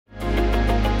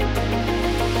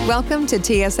Welcome to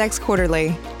TSX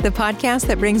Quarterly, the podcast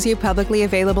that brings you publicly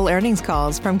available earnings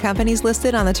calls from companies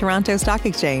listed on the Toronto Stock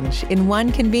Exchange in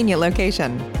one convenient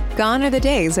location. Gone are the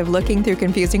days of looking through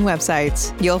confusing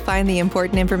websites. You'll find the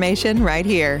important information right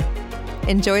here.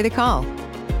 Enjoy the call.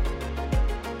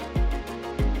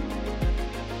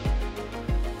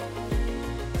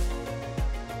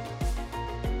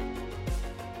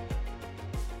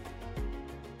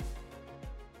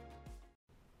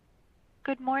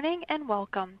 Good morning and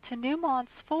welcome to Newmont's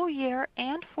full year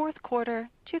and fourth quarter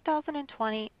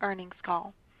 2020 earnings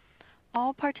call.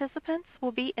 All participants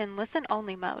will be in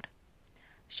listen-only mode.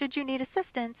 Should you need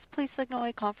assistance, please signal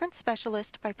a conference specialist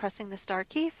by pressing the star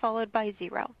key followed by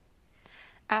 0.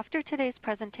 After today's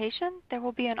presentation, there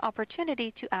will be an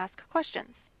opportunity to ask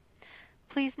questions.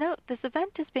 Please note this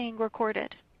event is being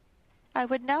recorded. I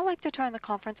would now like to turn the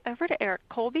conference over to Eric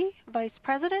Colby, Vice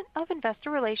President of Investor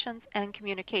Relations and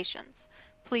Communications.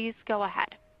 Please go ahead.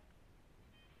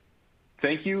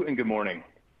 Thank you and good morning.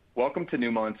 Welcome to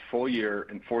Newmont's full year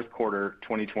and fourth quarter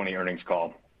 2020 earnings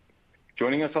call.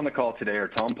 Joining us on the call today are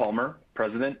Tom Palmer,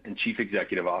 President and Chief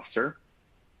Executive Officer,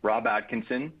 Rob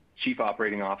Atkinson, Chief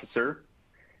Operating Officer,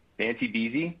 Nancy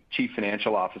Buese, Chief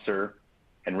Financial Officer,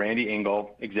 and Randy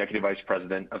Engel, Executive Vice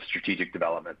President of Strategic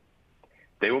Development.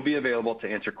 They will be available to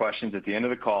answer questions at the end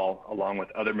of the call, along with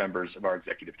other members of our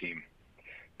executive team.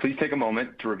 Please take a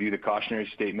moment to review the cautionary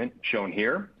statement shown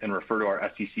here and refer to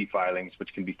our SEC filings,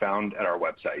 which can be found at our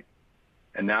website.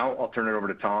 And now I'll turn it over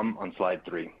to Tom on slide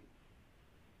 3.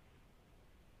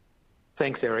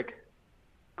 Thanks, Eric.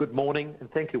 Good morning, and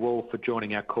thank you all for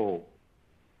joining our call.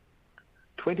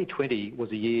 2020 was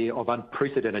a year of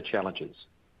unprecedented challenges,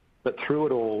 but through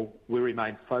it all, we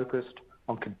remained focused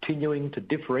on continuing to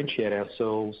differentiate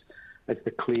ourselves as the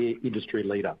clear industry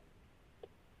leader.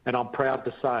 And I'm proud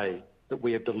to say that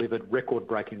we have delivered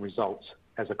record-breaking results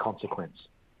as a consequence.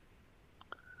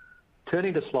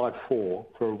 Turning to slide 4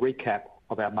 for a recap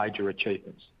of our major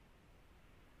achievements.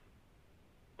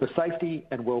 The safety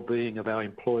and well-being of our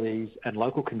employees and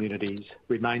local communities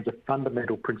remains a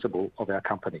fundamental principle of our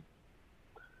company.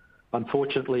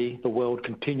 Unfortunately, the world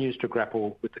continues to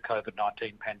grapple with the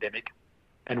COVID-19 pandemic,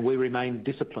 and we remain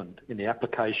disciplined in the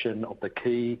application of the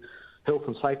key health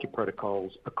and safety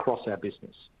protocols across our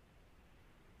business.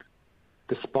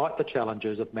 Despite the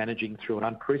challenges of managing through an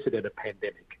unprecedented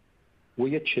pandemic,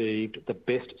 we achieved the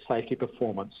best safety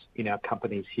performance in our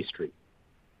company's history.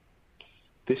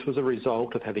 This was a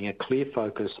result of having a clear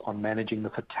focus on managing the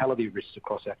fatality risks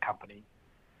across our company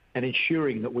and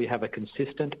ensuring that we have a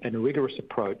consistent and rigorous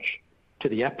approach to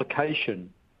the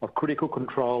application of critical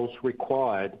controls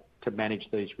required to manage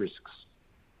these risks.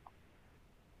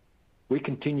 We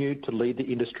continued to lead the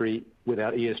industry with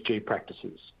our ESG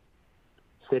practices,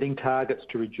 setting targets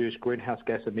to reduce greenhouse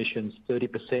gas emissions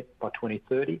 30% by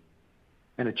 2030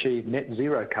 and achieve net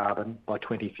zero carbon by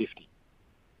 2050.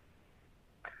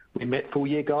 We met full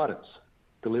year guidance,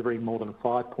 delivering more than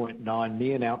 5.9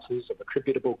 million ounces of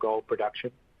attributable gold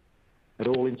production at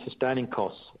all-in sustaining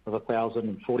costs of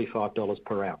 $1,045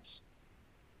 per ounce.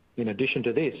 In addition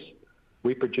to this,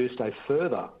 we produced a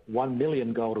further 1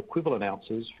 million gold equivalent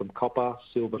ounces from copper,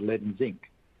 silver, lead and zinc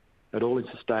at all-in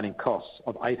sustaining costs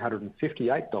of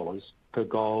 $858 per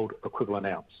gold equivalent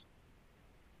ounce.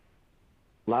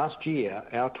 Last year,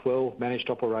 our 12 managed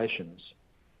operations,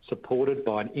 supported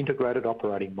by an integrated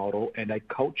operating model and a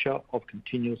culture of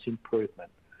continuous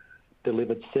improvement,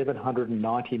 delivered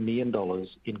 $790 million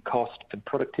in cost and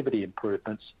productivity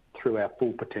improvements through our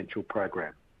Full Potential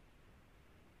program.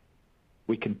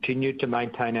 We continued to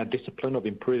maintain our discipline of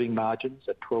improving margins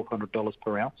at $1,200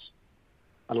 per ounce,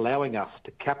 allowing us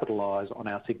to capitalise on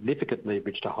our significant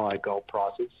leverage to higher gold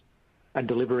prices and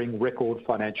delivering record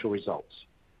financial results.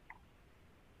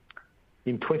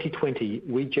 In 2020,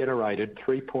 we generated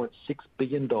 $3.6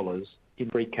 billion in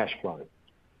free cash flow,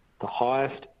 the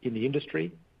highest in the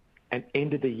industry, and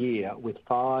ended the year with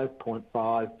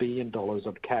 $5.5 billion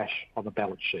of cash on the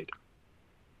balance sheet.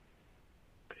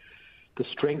 The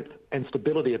strength and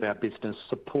stability of our business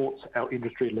supports our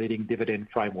industry-leading dividend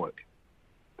framework.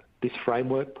 This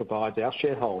framework provides our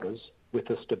shareholders with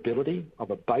the stability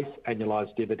of a base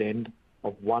annualised dividend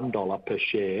of $1 per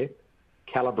share,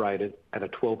 calibrated at a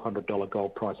 $1,200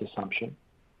 gold price assumption,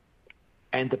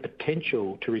 and the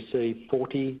potential to receive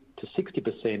 40 to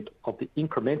 60% of the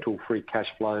incremental free cash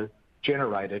flow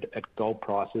generated at gold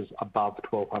prices above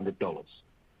 $1,200.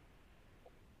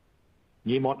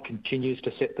 Newmont continues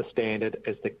to set the standard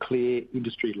as the clear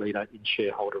industry leader in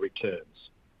shareholder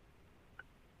returns,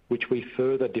 which we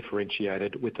further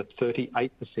differentiated with a 38%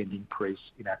 increase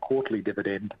in our quarterly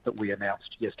dividend that we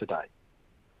announced yesterday.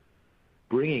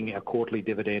 bringing our quarterly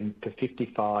dividend to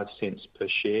 55 cents per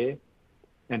share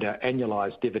and our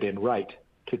annualized dividend rate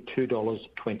to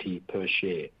 $2.20 per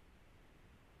share.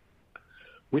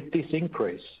 With this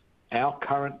increase, our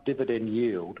current dividend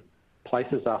yield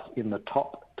places us in the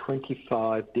top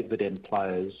 25 dividend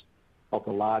players of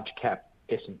the large cap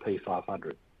S&P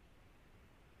 500.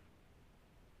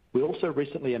 We also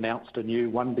recently announced a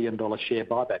new $1 billion share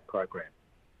buyback program.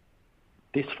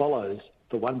 This follows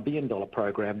the $1 billion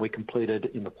program we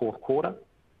completed in the fourth quarter,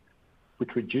 which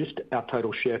reduced our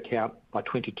total share count by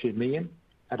 22 million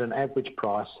at an average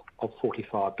price of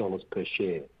 $45 per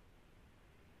share.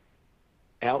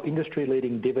 Our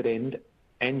industry-leading dividend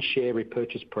and share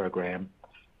repurchase program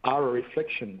are a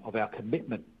reflection of our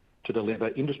commitment to deliver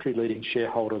industry-leading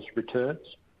shareholders' returns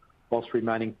whilst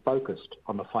remaining focused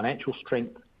on the financial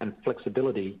strength and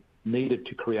flexibility needed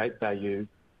to create value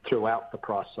throughout the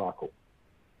price cycle.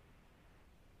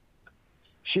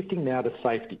 Shifting now to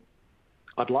safety,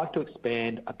 I'd like to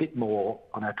expand a bit more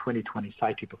on our 2020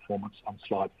 safety performance on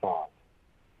slide 5.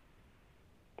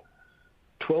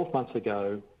 12 months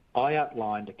ago, I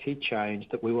outlined a key change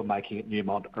that we were making at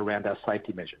Newmont around our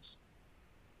safety measures.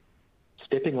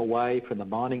 Stepping away from the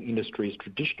mining industry's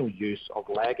traditional use of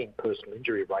lagging personal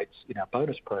injury rates in our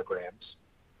bonus programs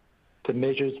to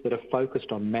measures that are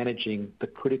focused on managing the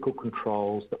critical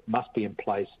controls that must be in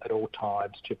place at all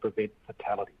times to prevent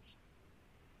fatalities.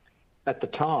 At the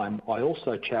time, I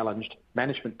also challenged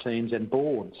management teams and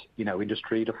boards in our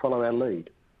industry to follow our lead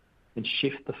and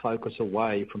shift the focus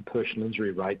away from personal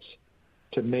injury rates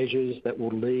to measures that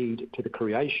will lead to the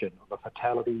creation of a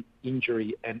fatality,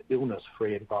 injury and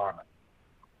illness-free environment.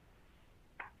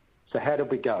 So how did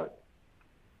we go?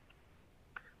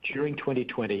 During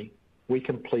 2020, we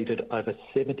completed over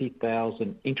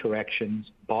 70,000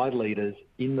 interactions by leaders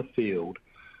in the field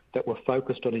that were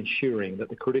focused on ensuring that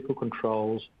the critical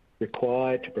controls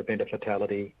required to prevent a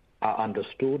fatality are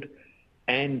understood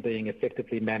and being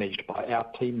effectively managed by our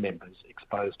team members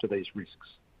exposed to these risks.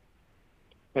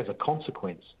 As a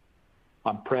consequence,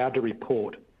 I'm proud to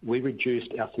report we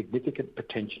reduced our significant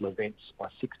potential events by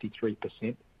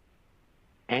 63%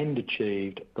 and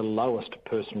achieved the lowest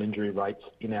personal injury rates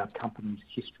in our company's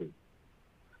history,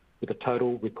 with a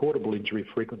total recordable injury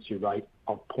frequency rate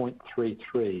of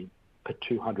 0.33 per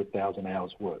 200,000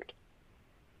 hours worked.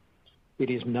 It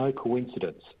is no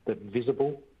coincidence that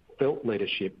visible, felt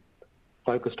leadership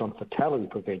focused on fatality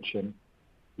prevention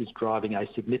is driving a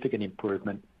significant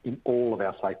improvement in all of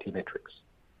our safety metrics.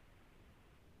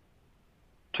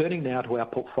 Turning now to our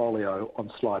portfolio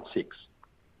on slide 6.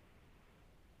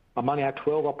 Among our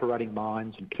 12 operating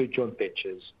mines and 2 joint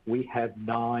ventures, we have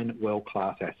 9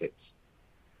 world-class assets,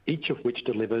 each of which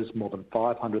delivers more than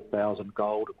 500,000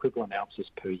 gold equivalent ounces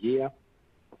per year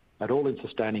at all-in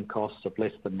sustaining costs of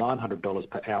less than $900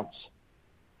 per ounce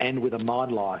and with a mine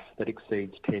life that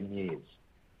exceeds 10 years.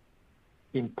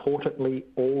 Importantly,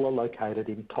 all are located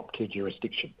in top-tier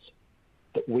jurisdictions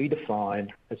that we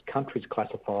define as countries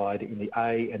classified in the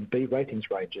A and B ratings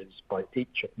ranges by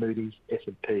each of Moody's,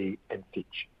 S&P and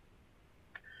Fitch.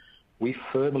 We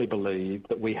firmly believe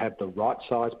that we have the right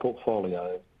size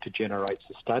portfolio to generate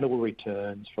sustainable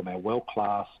returns from our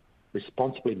world-class,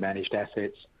 responsibly managed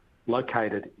assets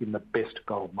located in the best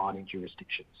gold mining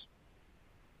jurisdictions.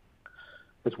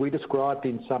 As we described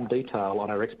in some detail on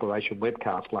our exploration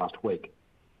webcast last week,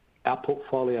 our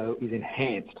portfolio is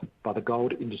enhanced by the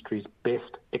gold industry's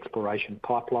best exploration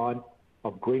pipeline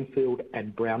of greenfield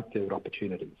and brownfield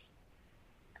opportunities.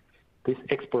 This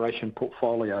exploration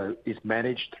portfolio is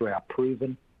managed through our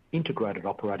proven integrated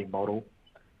operating model,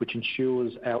 which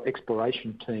ensures our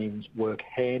exploration teams work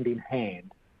hand in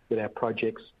hand with our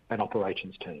projects and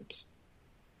operations teams.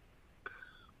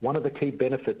 One of the key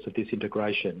benefits of this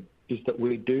integration is that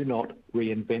we do not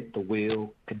reinvent the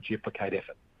wheel and duplicate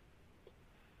effort.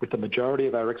 With the majority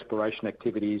of our exploration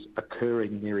activities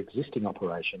occurring near existing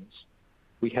operations,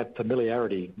 we have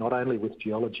familiarity not only with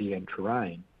geology and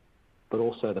terrain, but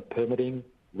also the permitting,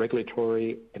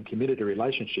 regulatory and community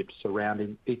relationships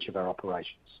surrounding each of our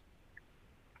operations.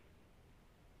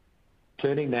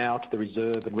 Turning now to the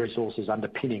reserve and resources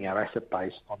underpinning our asset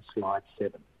base on slide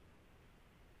 7.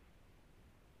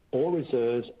 Ore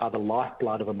reserves are the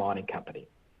lifeblood of a mining company,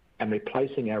 and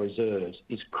replacing our reserves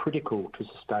is critical to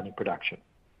sustaining production.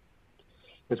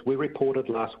 As we reported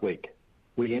last week,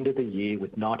 we ended the year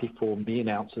with 94 million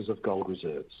ounces of gold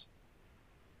reserves.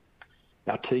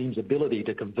 Our team's ability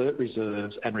to convert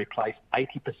reserves and replace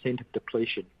 80% of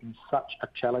depletion in such a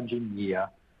challenging year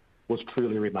was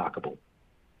truly remarkable.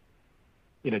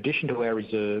 In addition to our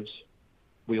reserves,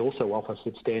 we also offer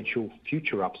substantial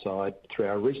future upside through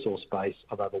our resource base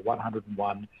of over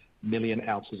 101 million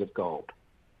ounces of gold,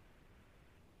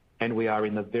 and we are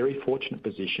in the very fortunate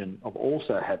position of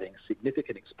also having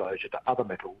significant exposure to other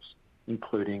metals,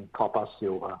 including copper,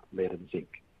 silver, lead, and zinc.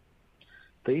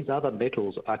 These other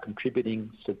metals are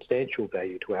contributing substantial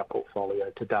value to our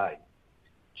portfolio today,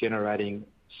 generating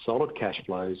solid cash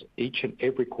flows each and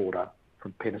every quarter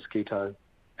from Peñasquito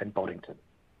and Boddington.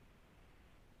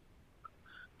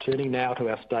 Turning now to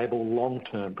our stable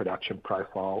long-term production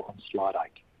profile on slide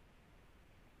 8.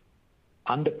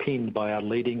 Underpinned by our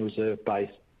leading reserve base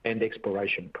and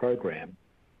exploration program,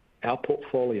 our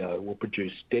portfolio will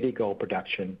produce steady gold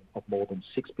production of more than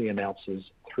 6 million ounces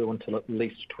through until at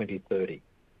least 2030,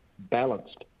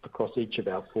 balanced across each of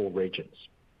our 4 regions.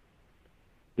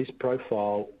 This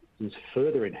profile is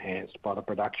further enhanced by the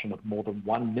production of more than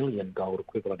 1 million gold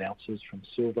equivalent ounces from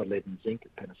silver, lead, and zinc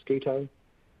at Peñasquito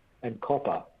and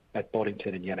copper at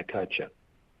Boddington and Yanacocha.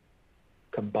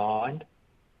 Combined,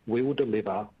 we will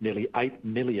deliver nearly 8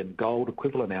 million gold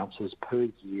equivalent ounces per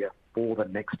year for the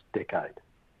next decade,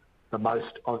 the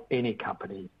most of any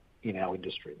company in our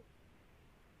industry.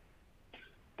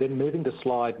 Then moving to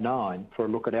slide 9 for a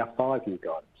look at our 5-year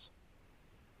guidance.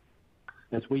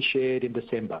 As we shared in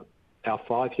December, our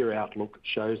 5-year outlook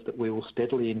shows that we will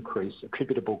steadily increase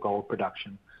attributable gold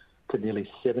production to nearly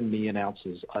 7 million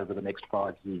ounces over the next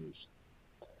 5 years.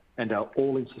 And our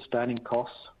all-in sustaining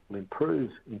costs will improve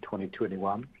in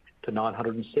 2021 to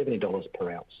 $970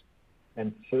 per ounce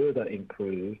and further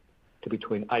improve to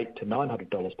between $800 to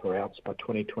 $900 per ounce by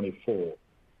 2024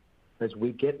 as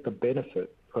we get the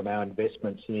benefit from our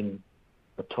investments in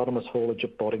autonomous haulage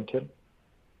at Boddington,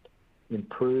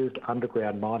 improved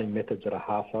underground mining methods at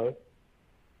Ahafo,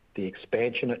 the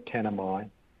expansion at Tanami,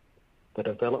 the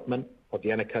development of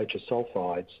Yanacocha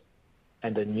sulfides,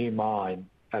 and a new mine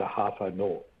at Ahafo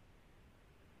North,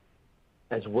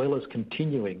 as well as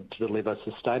continuing to deliver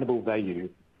sustainable value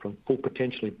from full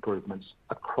potential improvements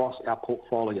across our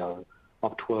portfolio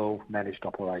of 12 managed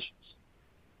operations.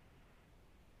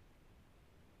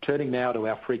 Turning now to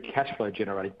our free cash flow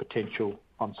generating potential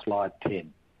on slide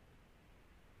 10.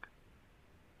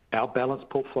 Our balanced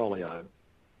portfolio,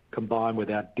 combined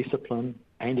with our discipline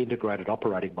and integrated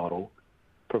operating model,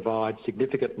 provides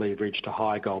significant leverage to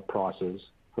high gold prices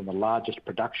from the largest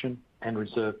production and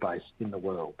reserve base in the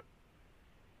world.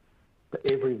 For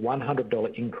every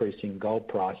 $100 increase in gold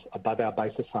price above our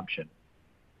base assumption,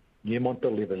 Newmont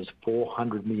delivers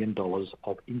 $400 million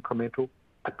of incremental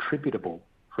attributable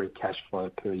free cash flow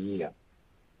per year.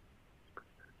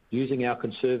 Using our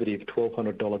conservative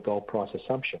 $1,200 gold price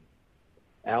assumption,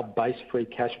 our base free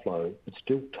cash flow would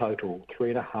still total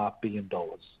 $3.5 billion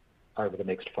over the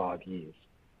next 5 years.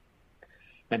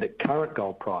 And at current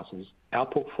gold prices, our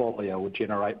portfolio will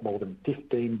generate more than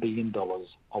 $15 billion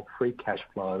of free cash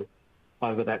flow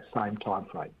over that same time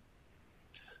frame.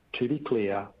 To be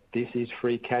clear, this is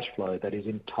free cash flow that is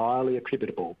entirely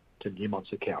attributable to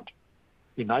Newmont's account,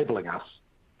 enabling us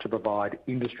to provide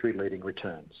industry-leading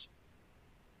returns.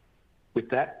 With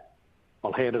that,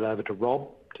 I'll hand it over to Rob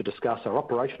to discuss our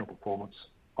operational performance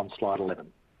on slide 11.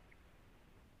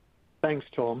 Thanks,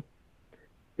 Tom.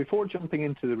 Before jumping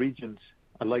into the regions,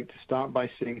 I'd like to start by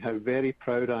saying how very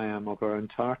proud I am of our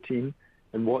entire team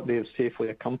and what they have safely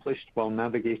accomplished while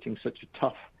navigating such a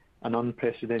tough and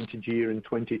unprecedented year in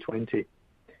 2020.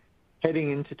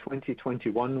 Heading into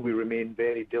 2021, we remain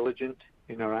very diligent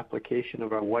in our application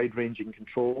of our wide-ranging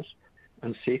controls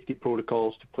and safety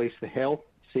protocols to place the health,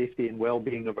 safety and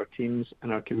well-being of our teams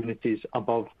and our communities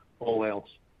above all else.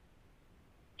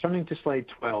 Turning to slide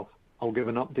 12, I'll give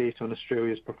an update on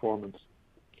Australia's performance.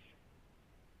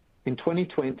 In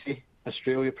 2020,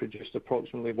 Australia produced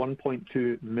approximately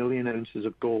 1.2 million ounces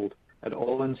of gold at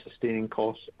all-in sustaining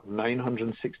costs of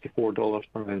 $964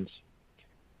 per ounce.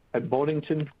 At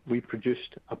Boddington, we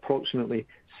produced approximately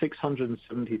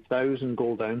 670,000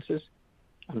 gold ounces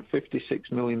and 56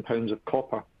 million pounds of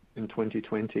copper in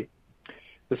 2020.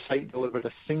 The site delivered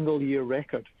a single-year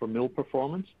record for mill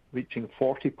performance, reaching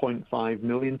 40.5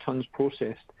 million tonnes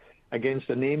processed against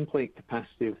a nameplate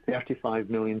capacity of 35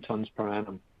 million tonnes per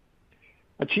annum.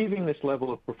 Achieving this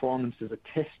level of performance is a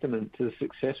testament to the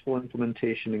successful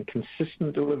implementation and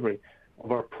consistent delivery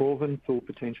of our proven Full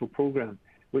Potential program,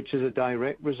 which is a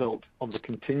direct result of the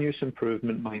continuous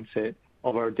improvement mindset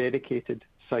of our dedicated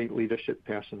site leadership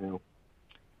personnel.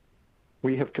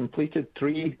 We have completed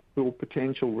 3 Full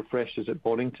Potential refreshes at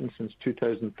Boddington since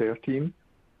 2013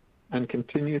 and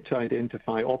continue to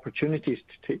identify opportunities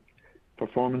to take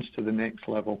performance to the next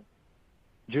level.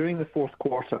 During the fourth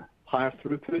quarter, higher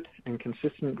throughput and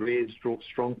consistent grades drove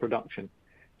strong production.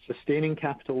 Sustaining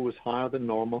capital was higher than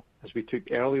normal as we took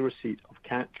early receipt of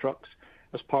CAT trucks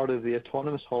as part of the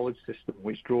autonomous haulage system,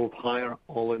 which drove higher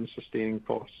all-in sustaining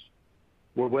costs.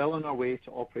 we're well on our way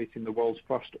to operating the world's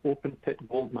first open-pit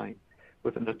gold mine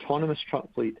with an autonomous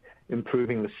truck fleet,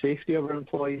 improving the safety of our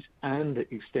employees and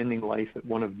extending life at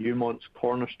one of Newmont's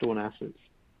cornerstone assets.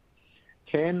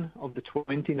 10 of the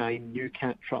 29 new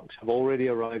CAT trucks have already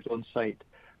arrived on site,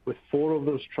 with 4 of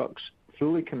those trucks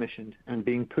fully commissioned and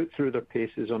being put through their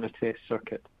paces on a test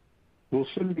circuit. We'll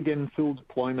soon begin full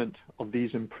deployment of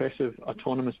these impressive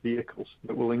autonomous vehicles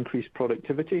that will increase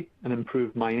productivity and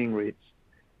improve mining rates.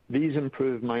 These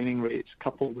improved mining rates,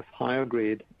 coupled with higher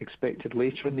grade expected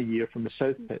later in the year from the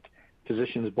South Pit,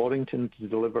 positions Boddington to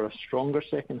deliver a stronger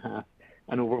second half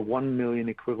and over 1 million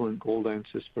equivalent gold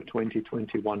ounces for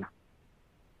 2021.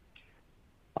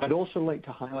 I'd also like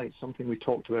to highlight something we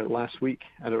talked about last week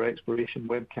at our exploration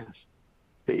webcast.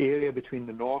 The area between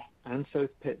the North and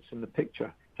South Pits in the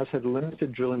picture has had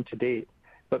limited drilling to date,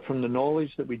 but from the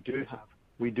knowledge that we do have,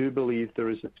 we do believe there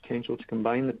is a potential to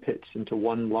combine the pits into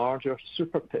one larger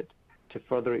super pit to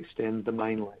further extend the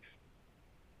mine life.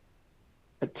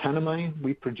 At Tanami,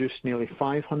 we produced nearly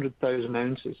 500,000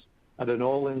 ounces at an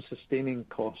all-in sustaining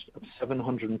cost of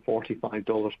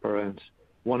 $745 per ounce,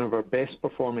 one of our best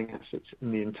performing assets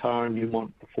in the entire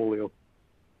Newmont portfolio.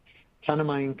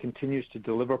 Tanami continues to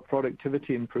deliver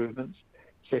productivity improvements,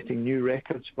 setting new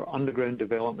records for underground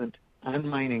development and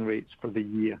mining rates for the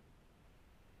year.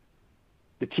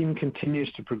 The team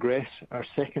continues to progress our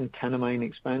second Tanami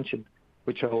expansion,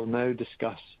 which I will now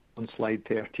discuss on slide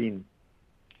 13.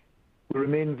 We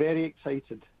remain very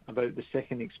excited about the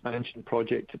second expansion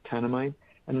project at Tanami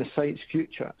and the site's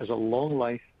future as a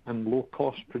long-life and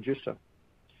low-cost producer.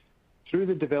 Through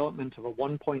the development of a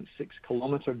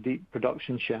 1.6-kilometer deep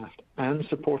production shaft and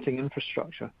supporting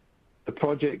infrastructure, the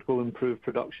project will improve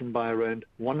production by around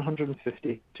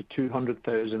 150 to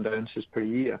 200,000 ounces per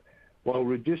year, while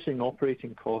reducing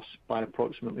operating costs by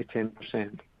approximately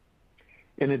 10%.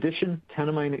 In addition,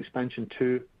 Tanami Expansion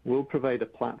 2 will provide a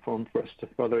platform for us to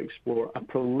further explore a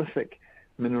prolific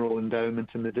mineral endowment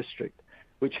in the district,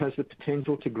 which has the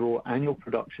potential to grow annual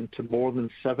production to more than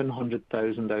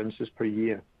 700,000 ounces per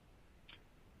year.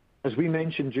 As we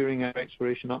mentioned during our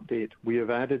exploration update, we have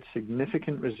added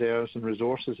significant reserves and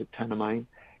resources at Tanami,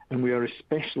 and we are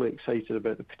especially excited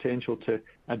about the potential to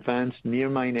advance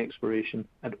near-mine exploration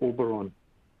at Oberon.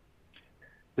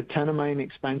 The Tanami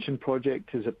expansion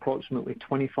project is approximately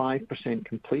 25%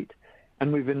 complete,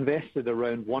 and we've invested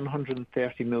around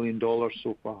 $130 million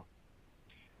so far.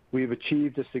 We have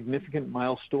achieved a significant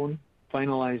milestone,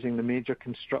 finalizing the major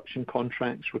construction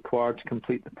contracts required to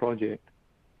complete the project.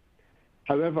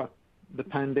 However, the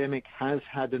pandemic has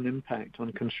had an impact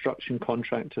on construction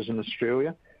contractors in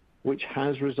Australia, which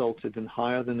has resulted in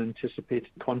higher than anticipated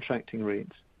contracting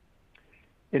rates.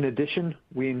 In addition,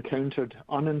 we encountered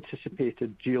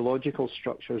unanticipated geological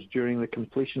structures during the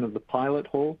completion of the pilot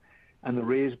hole and the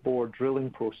raise bore drilling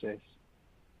process.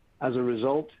 As a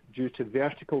result, due to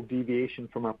vertical deviation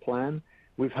from our plan,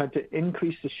 we've had to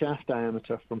increase the shaft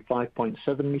diameter from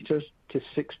 5.7 meters to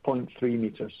 6.3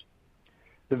 meters.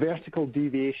 The vertical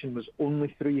deviation was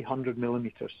only 300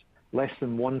 millimeters, less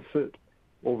than 1 foot,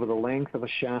 over the length of a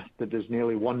shaft that is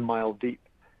nearly 1 mile deep.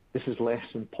 This is less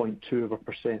than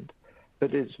 0.2%.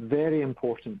 But it's very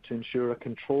important to ensure a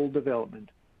controlled development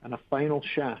and a final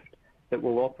shaft that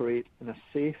will operate in a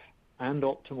safe and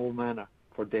optimal manner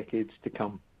for decades to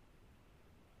come.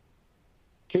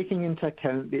 Taking into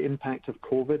account the impact of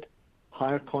COVID,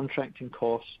 higher contracting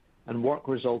costs, and work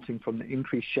resulting from the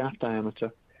increased shaft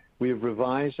diameter, we have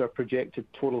revised our projected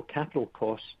total capital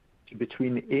costs to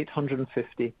between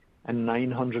 $850 and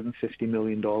 $950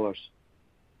 million.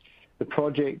 The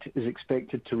project is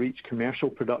expected to reach commercial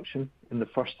production in the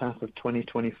first half of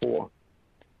 2024,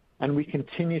 and we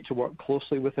continue to work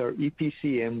closely with our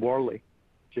EPCM Worley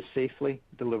to safely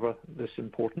deliver this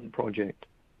important project.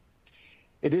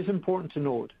 It is important to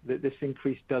note that this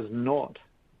increase does not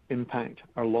impact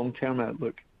our long-term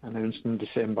outlook announced in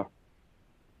December.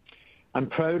 I'm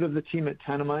proud of the team at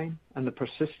Tanami and the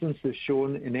persistence they've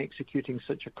shown in executing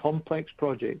such a complex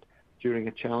project during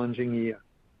a challenging year.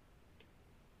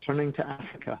 Turning to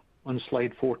Africa on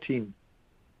slide 14.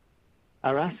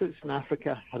 Our assets in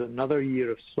Africa had another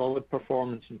year of solid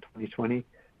performance in 2020,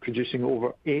 producing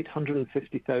over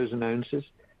 850,000 ounces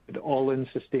at all-in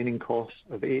sustaining costs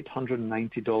of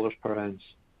 $890 per ounce.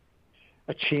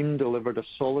 Akyem delivered a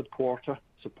solid quarter,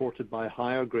 supported by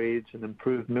higher grades and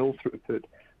improved mill throughput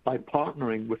by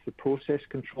partnering with the process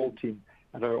control team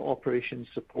at our operations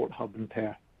support hub in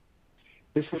Perth.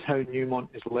 This is how Newmont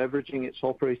is leveraging its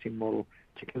operating model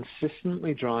to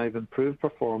consistently drive improved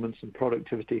performance and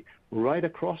productivity right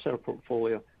across our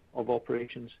portfolio of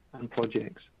operations and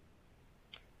projects.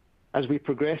 As we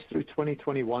progress through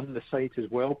 2021, the site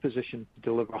is well positioned to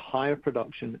deliver higher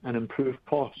production and improve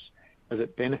costs as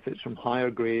it benefits from higher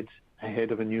grades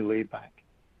ahead of a new layback.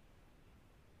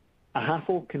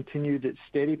 Ahafo continued its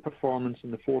steady performance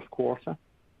in the fourth quarter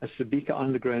as Subika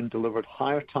Underground delivered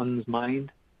higher tons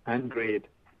mined and grade.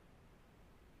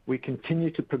 We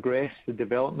continue to progress the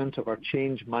development of our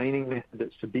change mining method at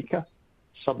Subika,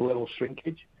 sublevel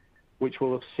shrinkage, which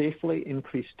will have safely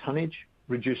increased tonnage,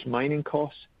 reduce mining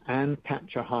costs, and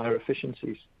capture higher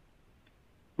efficiencies.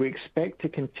 We expect to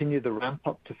continue the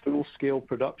ramp-up to full-scale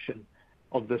production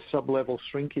of the sublevel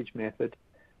shrinkage method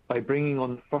by bringing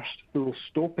on the first full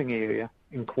stoping area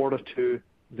in quarter 2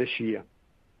 this year,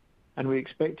 and we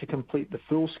expect to complete the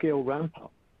full-scale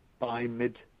ramp-up by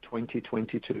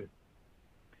mid-2022.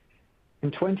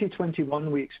 In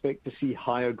 2021, we expect to see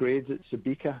higher grades at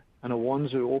Subika and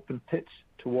Awanzu open pits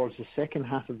towards the second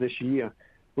half of this year,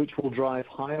 which will drive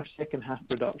higher second half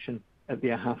production at the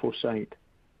Ahafo site.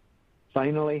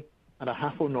 Finally, at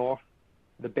Ahafo North,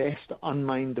 the best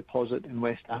unmined deposit in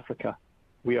West Africa,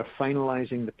 we are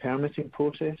finalizing the permitting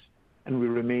process and we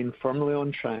remain firmly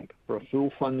on track for a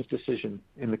full funds decision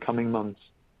in the coming months.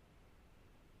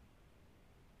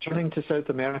 Turning to South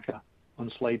America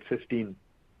on slide 15.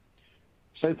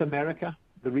 South America,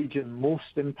 the region most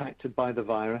impacted by the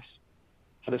virus,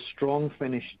 had a strong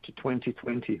finish to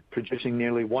 2020, producing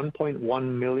nearly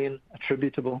 1.1 million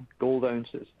attributable gold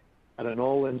ounces at an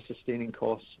all-in sustaining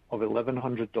cost of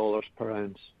 $1,100 per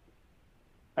ounce.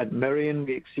 At Merian,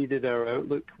 we exceeded our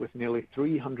outlook with nearly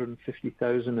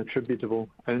 350,000 attributable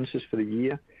ounces for the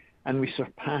year, and we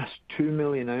surpassed 2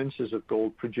 million ounces of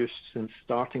gold produced since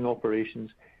starting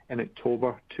operations in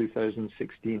October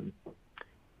 2016.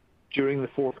 During the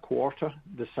fourth quarter,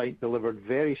 the site delivered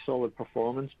very solid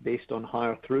performance based on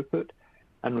higher throughput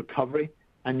and recovery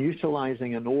and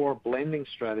utilizing an ore blending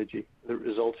strategy that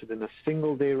resulted in a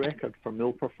single-day record for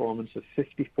mill performance of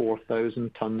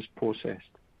 54,000 tons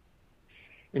processed.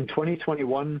 In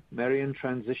 2021, Merian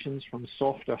transitions from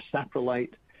softer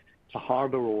saprolite to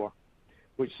harder ore,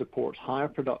 which supports higher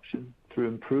production through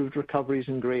improved recoveries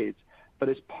and grades, but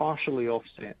is partially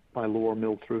offset by lower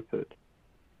mill throughput.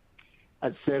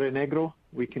 At Cerro Negro,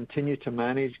 we continue to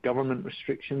manage government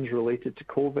restrictions related to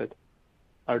COVID.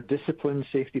 Our disciplined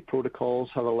safety protocols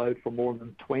have allowed for more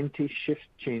than 20 shift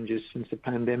changes since the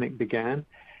pandemic began,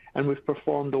 and we've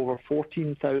performed over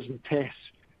 14,000 tests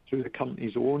through the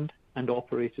company's owned and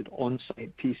operated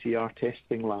on-site PCR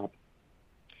testing lab.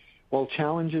 While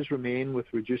challenges remain with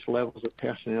reduced levels of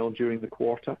personnel during the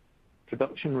quarter,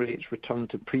 production rates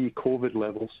returned to pre-COVID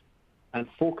levels, and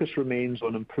focus remains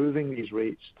on improving these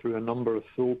rates through a number of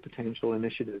full potential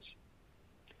initiatives.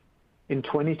 In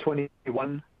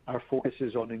 2021, our focus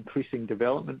is on increasing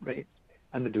development rates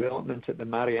and the development at the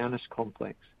Marianas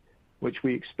complex, which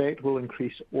we expect will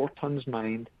increase ore tons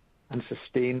mined and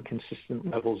sustain consistent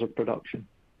levels of production.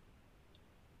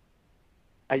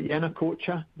 At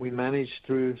Yanacocha, we managed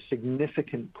through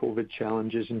significant COVID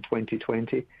challenges in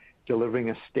 2020, delivering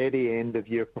a steady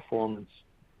end-of-year performance.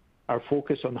 Our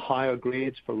focus on higher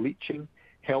grades for leaching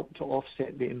helped to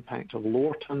offset the impact of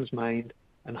lower tons mined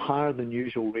and higher than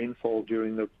usual rainfall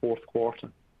during the fourth quarter.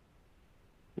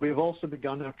 We have also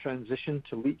begun our transition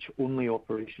to leach-only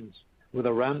operations, with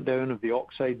a ramp down of the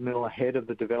oxide mill ahead of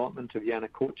the development of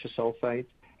Yanacocha sulfides,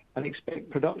 and expect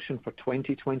production for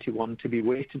 2021 to be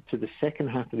weighted to the second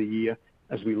half of the year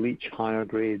as we leach higher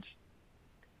grades.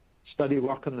 Study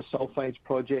work on the sulfides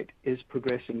project is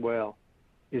progressing well,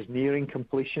 is nearing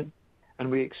completion, and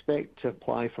we expect to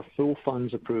apply for full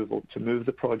funds approval to move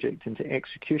the project into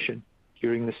execution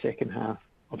during the second half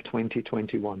of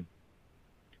 2021.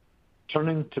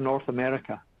 Turning to North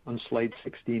America on slide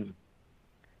 16.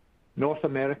 North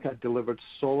America delivered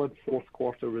solid fourth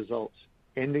quarter results,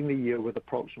 ending the year with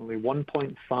approximately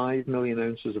 1.5 million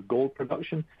ounces of gold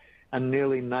production and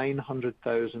nearly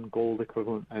 900,000 gold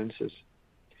equivalent ounces.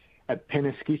 At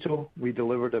Peñasquito, we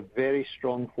delivered a very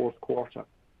strong fourth quarter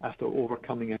after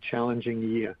overcoming a challenging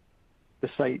year. The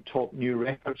site topped new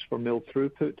records for mill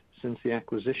throughput since the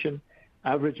acquisition,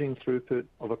 averaging throughput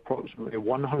of approximately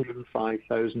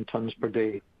 105,000 tons per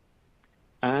day.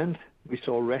 And we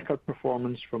saw record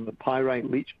performance from the pyrite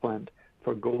leach plant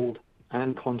for gold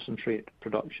and concentrate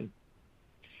production.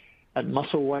 At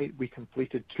Musselwhite, we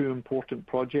completed two important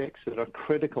projects that are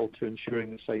critical to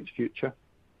ensuring the site's future,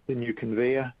 the new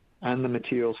conveyor and the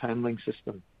materials handling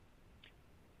system.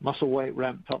 Musselwhite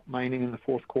ramped up mining in the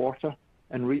fourth quarter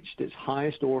and reached its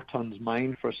highest ore tons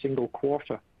mined for a single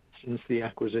quarter since the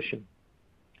acquisition.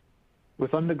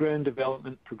 With underground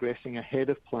development progressing ahead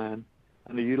of plan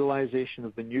and the utilization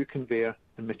of the new conveyor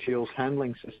and materials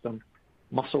handling system,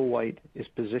 Musselwhite is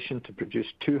positioned to produce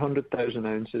 200,000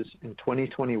 ounces in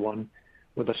 2021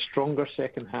 with a stronger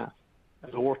second half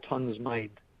as ore tons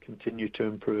mined continue to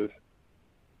improve.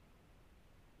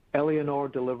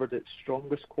 Éléonore delivered its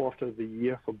strongest quarter of the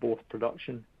year for both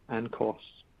production and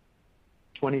costs.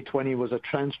 2020 was a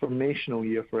transformational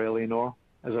year for Éléonore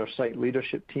as our site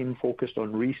leadership team focused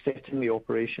on resetting the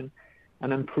operation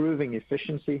and improving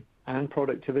efficiency and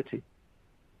productivity,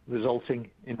 resulting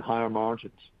in higher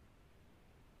margins.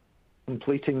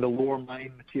 Completing the lower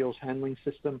mine materials handling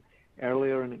system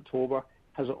earlier in October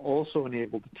has also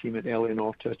enabled the team at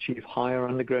Éléonore to achieve higher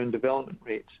underground development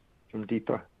rates from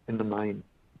deeper in the mine.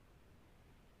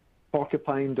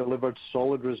 Porcupine delivered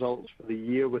solid results for the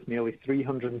year with nearly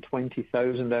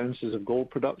 320,000 ounces of gold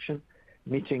production,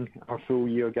 meeting our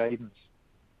full-year guidance.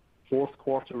 Fourth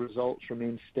quarter results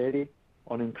remained steady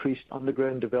on increased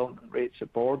underground development rates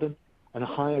at Borden and a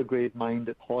higher grade mined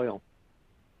at Hoyle.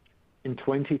 In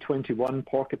 2021,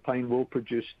 Porcupine will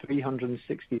produce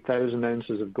 360,000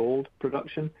 ounces of gold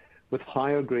production, with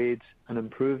higher grades and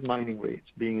improved mining rates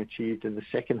being achieved in the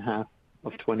second half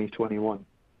of 2021.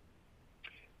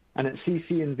 And at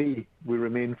CC&V, we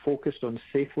remain focused on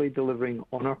safely delivering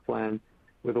on our plan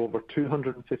with over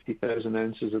 250,000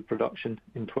 ounces of production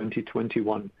in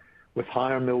 2021, with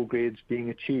higher mill grades being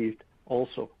achieved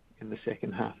also in the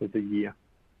second half of the year.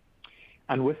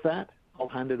 And with that, I'll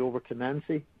hand it over to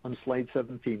Nancy on slide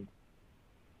 17.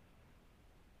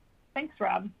 Thanks,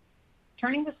 Rob.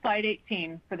 Turning to slide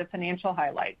 18 for the financial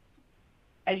highlights.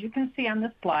 As you can see on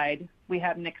this slide, we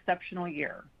had an exceptional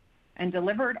year and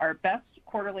delivered our best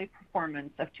quarterly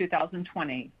performance of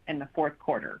 2020 in the fourth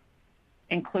quarter,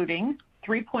 including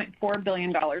 $3.4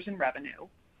 billion in revenue,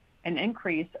 an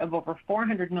increase of over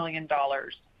 $400 million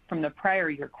from the prior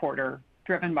year quarter,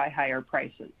 driven by higher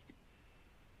prices.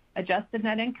 Adjusted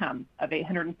net income of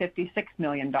 $856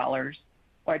 million, or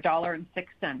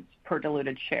 $1.06 per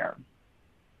diluted share.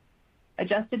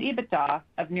 Adjusted EBITDA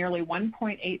of nearly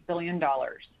 $1.8 billion,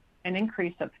 an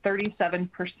increase of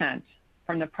 37%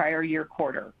 from the prior year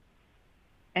quarter,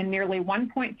 and nearly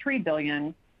 $1.3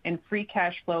 billion in free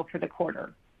cash flow for the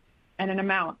quarter, and an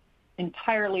amount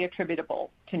entirely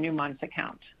attributable to Newmont's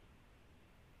account.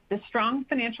 This strong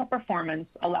financial performance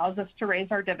allows us to raise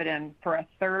our dividend for a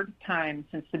third time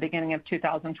since the beginning of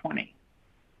 2020,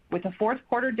 with a fourth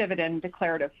quarter dividend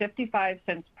declared of 55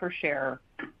 cents per share,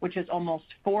 which is almost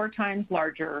 4 times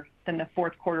larger than the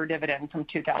fourth quarter dividend from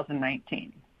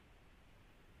 2019.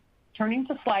 Turning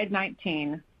to slide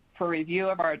 19 for a review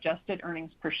of our adjusted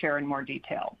earnings per share in more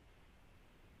detail.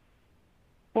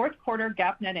 Fourth quarter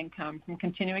GAAP net income from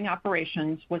continuing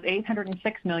operations was $806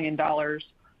 million,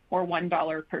 or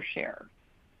 $1 per share.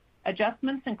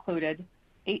 Adjustments included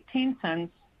 18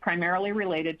 cents primarily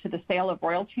related to the sale of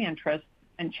royalty interests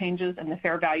and changes in the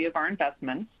fair value of our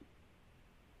investments,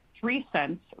 3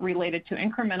 cents related to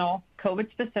incremental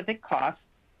COVID-specific costs,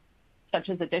 such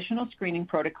as additional screening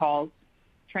protocols,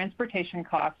 transportation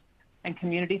costs, and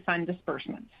community fund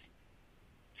disbursements,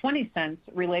 20 cents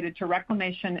related to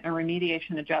reclamation and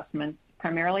remediation adjustments,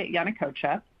 primarily at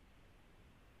Yanacocha,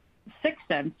 6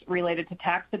 cents related to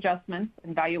tax adjustments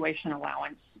and valuation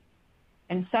allowance,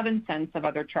 and 7 cents of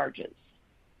other charges.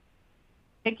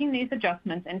 Taking these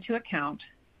adjustments into account,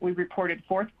 we reported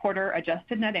fourth quarter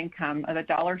adjusted net income of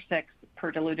 $1.06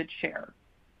 per diluted share,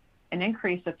 an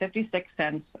increase of 56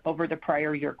 cents over the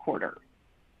prior year quarter.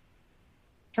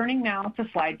 Turning now to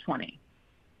slide 20.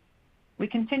 We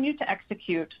continue to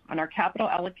execute on our capital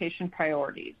allocation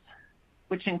priorities,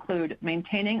 which include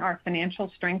maintaining our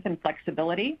financial strength and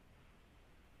flexibility,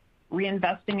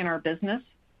 reinvesting in our business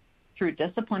through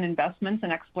disciplined investments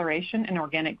in exploration and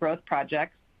organic growth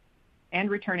projects, and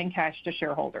returning cash to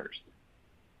shareholders.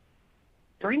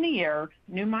 During the year,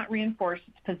 Newmont reinforced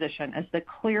its position as the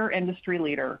clear industry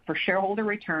leader for shareholder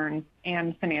returns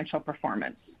and financial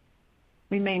performance.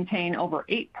 We maintain over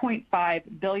 $8.5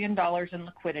 billion in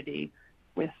liquidity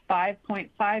with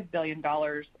 $5.5 billion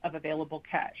of available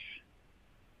cash.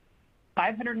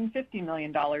 $550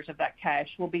 million of that cash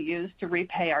will be used to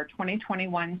repay our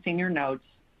 2021 senior notes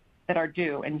that are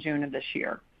due in June of this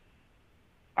year.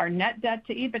 Our net debt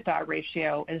to EBITDA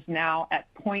ratio is now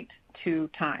at 0.2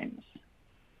 times.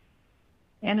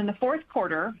 And in the fourth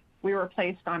quarter, we were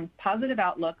placed on positive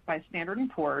outlook by Standard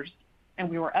 & Poor's, and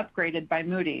we were upgraded by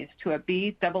Moody's to a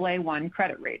Baa1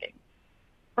 credit rating,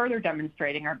 further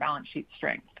demonstrating our balance sheet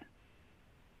strength.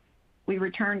 We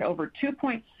returned over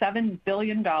 $2.7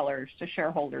 billion to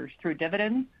shareholders through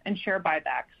dividends and share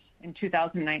buybacks in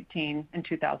 2019 and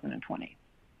 2020.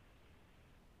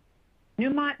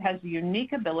 Newmont has the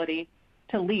unique ability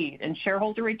to lead in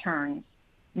shareholder returns,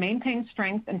 maintain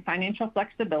strength and financial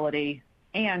flexibility,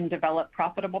 and develop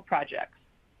profitable projects,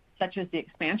 such as the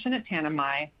expansion at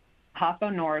Tanami,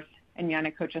 Ahafo North, and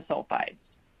Yanacocha Sulfides.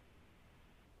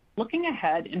 Looking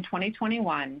ahead in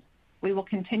 2021, we will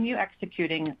continue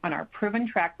executing on our proven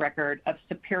track record of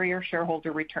superior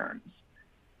shareholder returns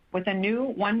with a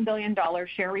new $1 billion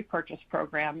share repurchase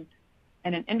program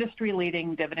and an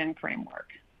industry-leading dividend framework.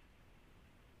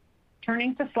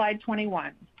 Turning to slide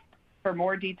 21 for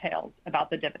more details about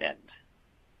the dividend.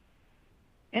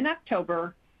 In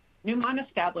October, Newmont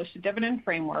established a dividend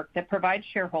framework that provides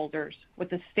shareholders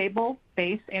with a stable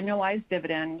base annualized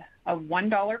dividend of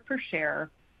 $1 per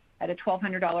share at a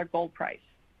 $1,200 gold price,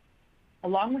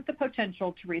 along with the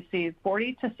potential to receive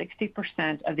 40 to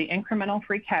 60% of the incremental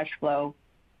free cash flow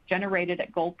generated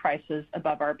at gold prices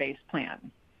above our base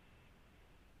plan.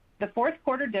 The fourth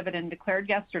quarter dividend declared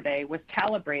yesterday was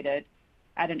calibrated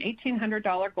at an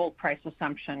 $1,800 gold price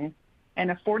assumption and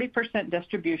a 40%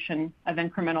 distribution of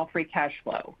incremental free cash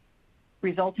flow,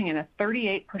 resulting in a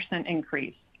 38%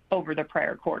 increase over the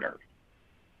prior quarter.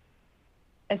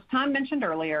 As Tom mentioned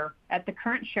earlier, at the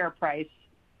current share price,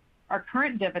 our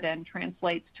current dividend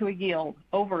translates to a yield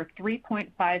over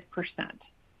 3.5%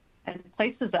 and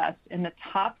places us in the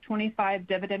top 25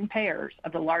 dividend payers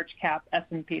of the large cap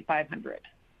S&P 500.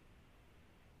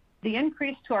 The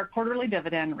increase to our quarterly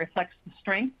dividend reflects the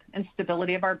strength and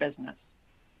stability of our business,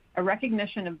 a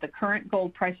recognition of the current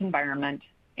gold price environment,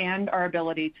 and our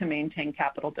ability to maintain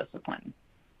capital discipline.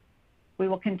 We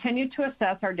will continue to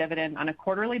assess our dividend on a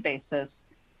quarterly basis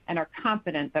and are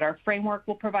confident that our framework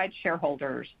will provide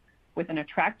shareholders with an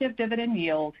attractive dividend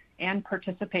yield and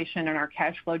participation in our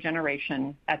cash flow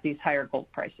generation at these higher gold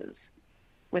prices.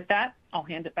 With that, I'll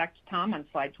hand it back to Tom on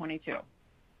slide 22.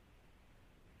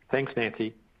 Thanks,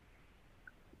 Nancy.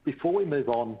 Before we move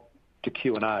on to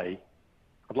Q&A,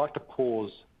 I'd like to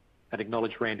pause and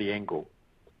acknowledge Randy Engel,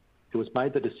 who has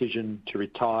made the decision to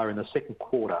retire in the second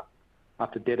quarter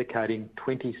after dedicating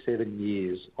 27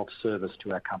 years of service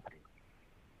to our company.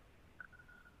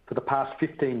 For the past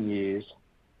 15 years,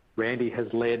 Randy has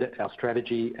led our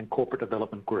strategy and corporate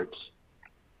development groups,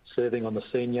 serving on the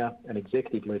senior and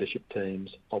executive leadership teams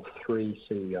of 3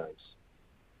 CEOs.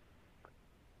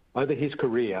 Over his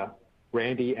career,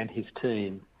 Randy and his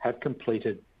team have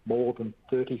completed more than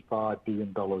 $35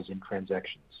 billion in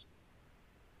transactions,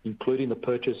 including the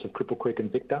purchase of Cripple Creek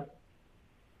and Victor,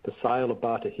 the sale of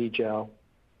Batu Hijau,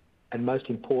 and most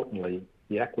importantly,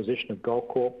 the acquisition of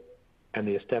Goldcorp and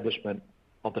the establishment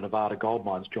of the Nevada Gold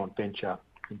Mines joint venture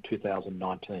in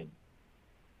 2019.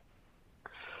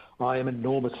 I am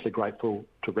enormously grateful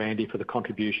to Randy for the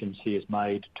contributions he has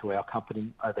made to our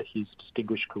company over his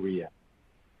distinguished career,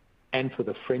 and for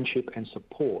the friendship and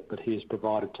support that he has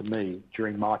provided to me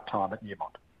during my time at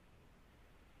Newmont.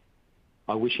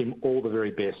 I wish him all the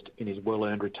very best in his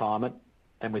well-earned retirement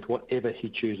and with whatever he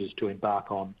chooses to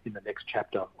embark on in the next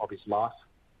chapter of his life,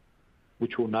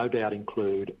 which will no doubt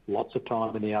include lots of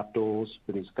time in the outdoors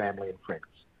with his family and friends.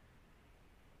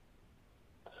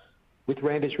 With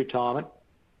Randy's retirement,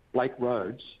 Blake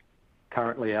Rhodes,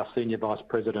 currently our Senior Vice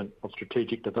President of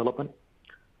Strategic Development,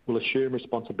 will assume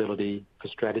responsibility for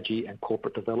strategy and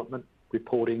corporate development,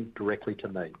 reporting directly to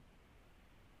me.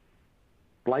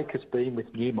 Blake has been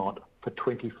with Newmont for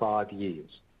 25 years,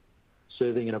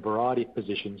 serving in a variety of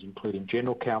positions including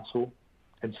General Counsel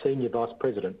and Senior Vice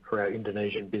President for our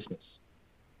Indonesian business.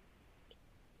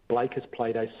 Blake has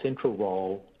played a central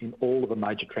role in all of the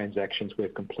major transactions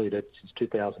we've completed since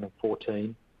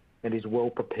 2014 and is well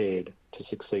prepared to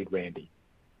succeed Randy.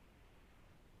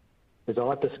 As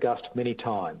I've discussed many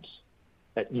times,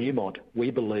 at Newmont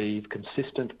we believe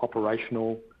consistent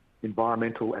operational,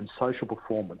 environmental and social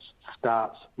performance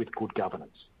starts with good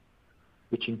governance,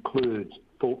 which includes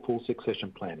thoughtful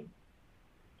succession planning.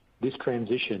 This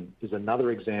transition is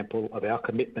another example of our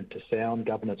commitment to sound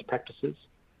governance practices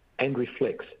and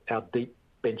reflects our deep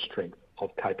bench strength of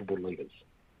capable leaders.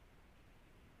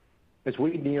 As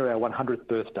we near our 100th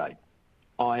birthday,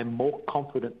 I am more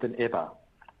confident than ever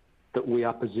that we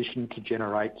are positioned to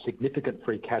generate significant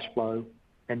free cash flow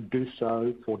and do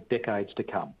so for decades to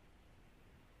come.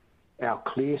 Our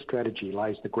clear strategy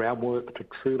lays the groundwork to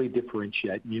truly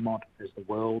differentiate Newmont as the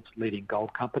world's leading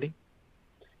gold company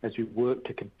as we work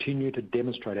to continue to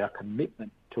demonstrate our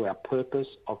commitment to our purpose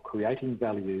of creating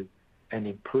value and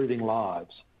improving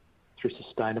lives through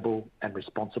sustainable and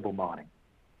responsible mining.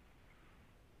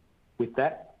 With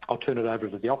that, I'll turn it over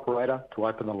to the operator to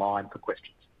open the line for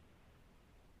questions.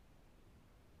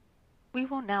 We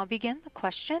will now begin the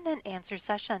question and answer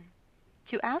session.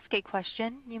 To ask a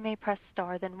question, you may press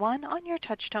star then 1 on your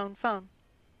touch-tone phone.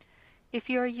 If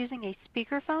you are using a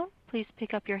speakerphone, please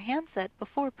pick up your handset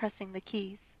before pressing the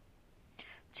keys.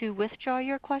 To withdraw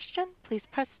your question, please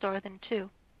press star then 2.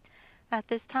 At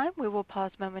this time, we will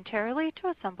pause momentarily to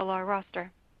assemble our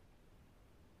roster.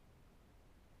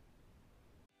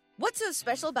 What's so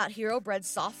special about Hero Bread's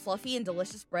soft, fluffy, and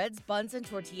delicious breads, buns, and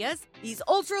tortillas? These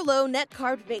ultra-low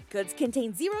net-carb baked goods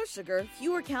contain 0 sugar,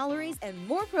 fewer calories, and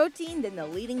more protein than the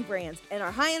leading brands, and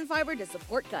are high in fiber to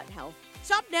support gut health.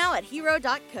 Shop now at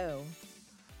hero.co.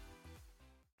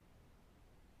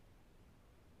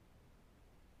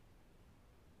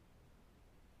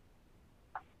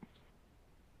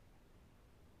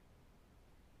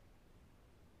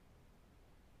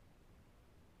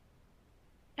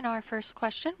 And our first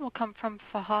question will come from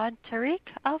Fahad Tariq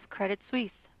of Credit Suisse.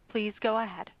 Please go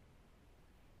ahead.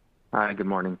 Hi, good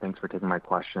morning. Thanks for taking my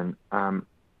question. I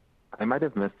might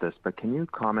have missed this, but can you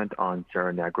comment on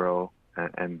Cerro Negro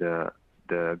and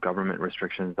the government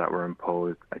restrictions that were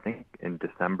imposed, I think, in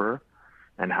December,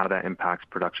 and how that impacts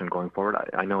production going forward?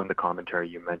 I know in the commentary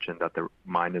you mentioned that the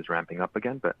mine is ramping up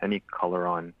again, but any color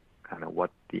on kind of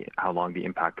how long the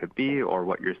impact could be, or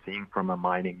what you're seeing from a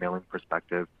mining milling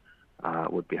perspective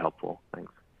would be helpful.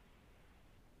 Thanks.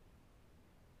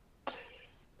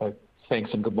 Thanks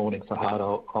and good morning, Fahad.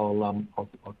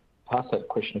 I'll pass that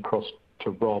question across to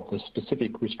Rob. The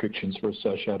specific restrictions were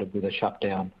associated with a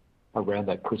shutdown around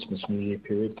that Christmas New Year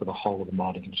period for the whole of the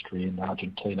mining industry in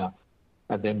Argentina,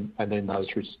 and then those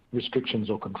restrictions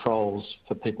or controls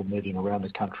for people moving around the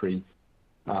country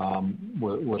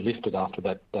were lifted after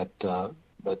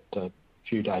that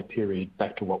few-day period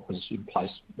back to what was in place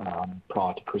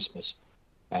prior to Christmas,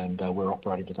 and we're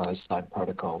operating to those same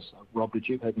protocols. Rob, did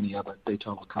you have any other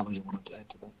detail or colour you wanted to add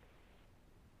to that?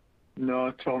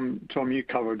 No, Tom, you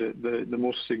covered it. The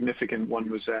most significant one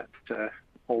was that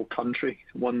all country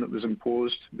one that was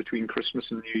imposed between Christmas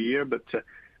and New Year, but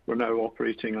we're now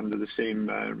operating under the same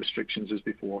restrictions as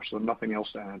before, so nothing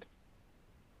else to add.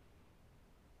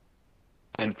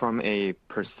 And from a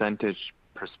percentage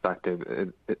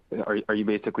perspective, are you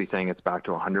basically saying it's back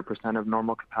to 100% of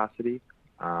normal capacity,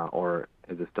 or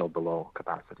is it still below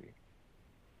capacity?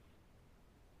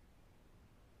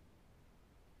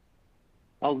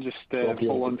 I'll just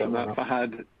follow on from that,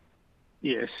 Fahad.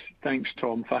 Yes, thanks,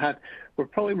 Tom. Fahad, we're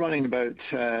probably running about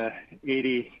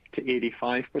 80 to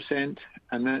 85%,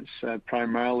 and that's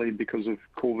primarily because of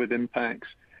COVID impacts.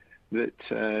 That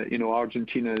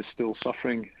Argentina is still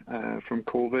suffering from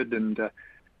COVID, and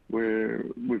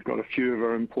we've got a few of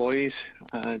our employees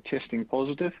testing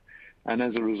positive, and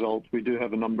as a result, we do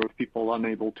have a number of people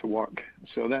unable to work.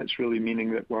 So that's really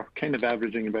meaning that we're kind of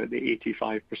averaging about the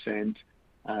 85%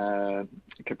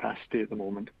 capacity at the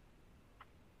moment.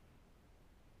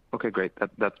 Okay, great.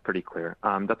 That's pretty clear.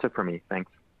 That's it for me. Thanks.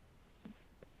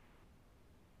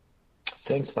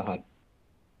 Thanks, Fahad.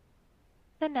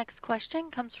 The next question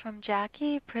comes from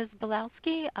Jackie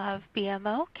Przybylowski of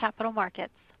BMO Capital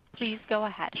Markets. Please go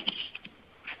ahead.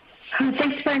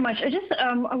 Thanks very much.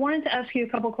 I wanted to ask you a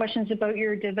couple questions about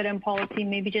your dividend policy,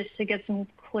 maybe just to get some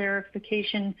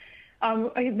clarification.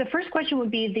 The first question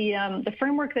would be the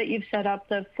framework that you've set up,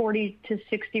 the 40 to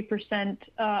 60%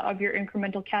 of your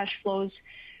incremental cash flows.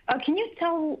 Can you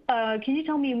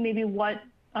tell me maybe what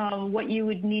you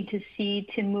would need to see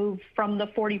to move from the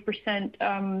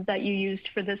 40% that you used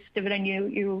for this dividend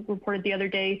you reported the other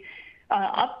day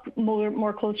up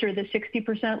more closer to the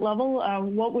 60% level?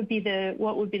 What would be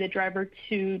the driver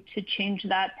to change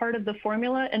that part of the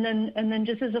formula? And then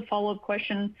just as a follow-up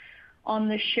question on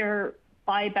the share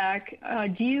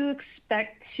buyback, do you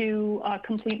expect to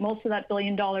complete most of that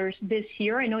 $1 billion this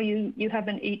year? I know you have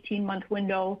an 18-month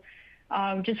window.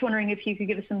 Just wondering if you could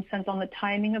give us some sense on the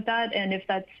timing of that, and if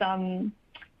that's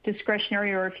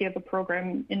discretionary or if you have a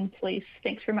program in place.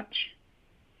 Thanks very much.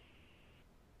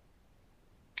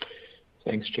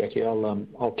 Thanks, Jackie.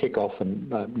 I'll kick off, and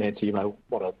Nancy, you may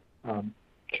want to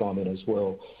chime in as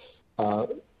well.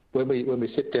 When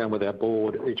we sit down with our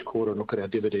board each quarter and look at our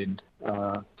dividend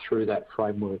through that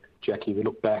framework, Jackie, we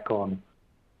look back on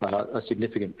a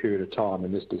significant period of time,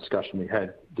 and this discussion we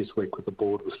had this week with the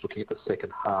board was looking at the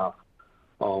second half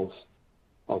of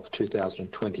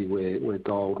 2020, where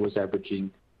gold was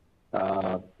averaging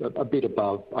a bit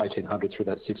above 1,800 through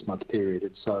that 6-month period.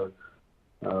 And so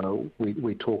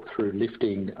we talked through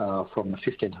lifting from the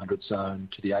 1,500 zone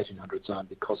to the 1,800 zone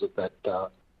because of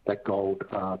that gold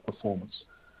performance.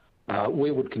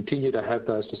 We would continue to have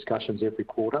those discussions every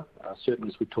quarter.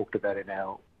 Certainly, as we talked about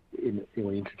when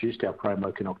we introduced our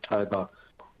framework in October,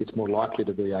 it's more likely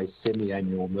to be a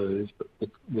semi-annual move, but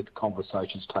with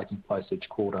conversations taking place each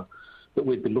quarter. But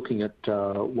we'd be looking at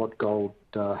what gold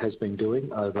has been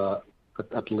doing over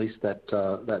at least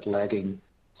that lagging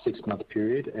 6-month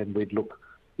period, and we'd look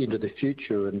into the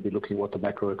future and be looking at what the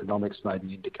macroeconomics may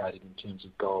be indicating in terms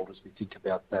of gold as we think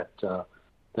about that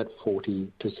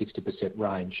 40 to 60%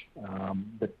 range.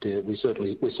 But we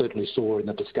certainly saw in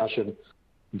the discussion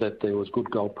that there was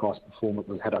good gold price performance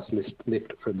that had us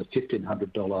lift from the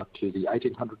 $1,500 to the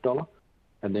 $1,800,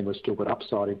 and then we've still got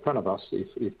upside in front of us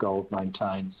if gold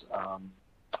maintains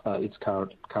its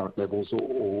current levels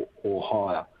or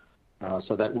higher.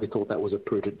 So that we thought that was a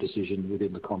prudent decision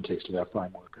within the context of our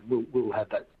framework, and we'll have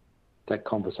that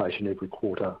conversation every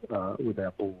quarter with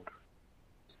our board.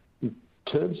 In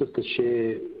terms of the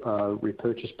share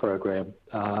repurchase program,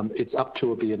 it's up to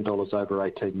 $1 billion over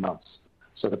 18 months.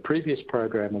 So the previous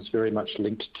program was very much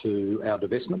linked to our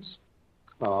divestments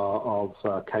of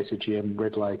KCGM,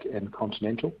 Red Lake and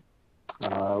Continental,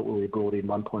 where we brought in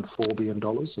 $1.4 billion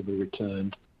and we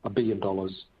returned $1 billion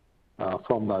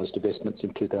from those divestments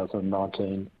in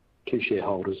 2019 to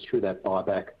shareholders through that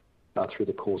buyback through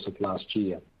the course of last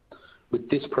year. With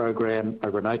this program,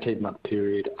 over an 18-month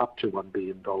period, up to $1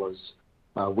 billion,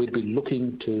 we'd be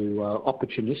looking to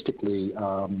opportunistically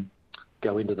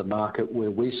go into the market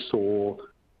where we saw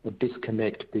a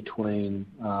disconnect between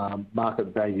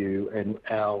market value and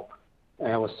our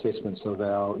assessments of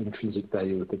our intrinsic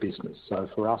value of the business. So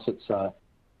for us,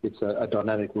 it's a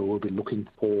dynamic where we'll be looking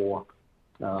for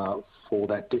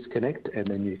that disconnect, and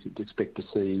then you could expect to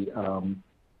see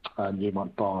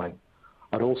Newmont buying.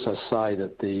 I'd also say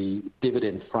that the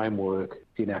dividend framework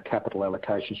in our capital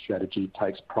allocation strategy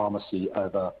takes primacy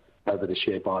over the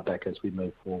share buyback as we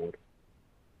move forward.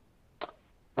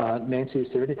 Nancy, is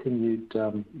there anything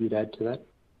you'd add to that?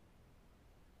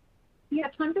 Yeah,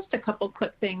 Tom, just a couple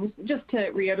quick things. Just to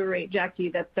reiterate, Jackie,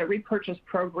 that the repurchase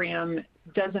program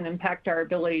doesn't impact our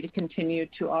ability to continue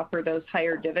to offer those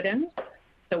higher dividends.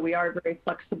 So we are very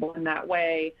flexible in that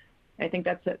way. I think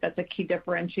that's a key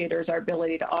differentiator, is our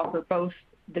ability to offer both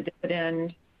the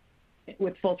dividend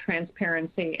with full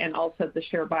transparency and also the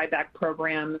share buyback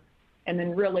program. And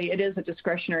then really it is a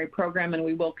discretionary program, and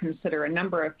we will consider a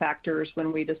number of factors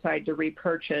when we decide to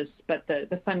repurchase, but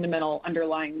the fundamental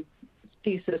underlying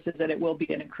thesis is that it will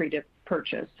be an accretive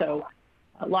purchase. So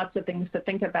lots of things to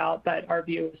think about, but our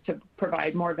view is to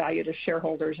provide more value to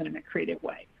shareholders in an accretive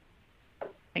way.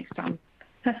 Thanks, Tom.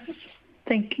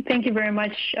 Thank you very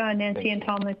much, Nancy and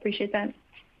Tom. I appreciate that.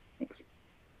 Thanks.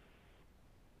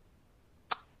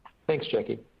 Thanks,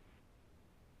 Jackie.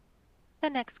 The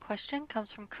next question comes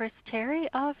from Chris Terry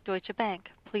of Deutsche Bank.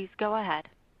 Please go ahead.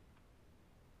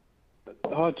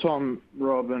 Hi, Tom,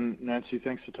 Rob, and Nancy.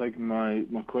 Thanks for taking my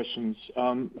questions.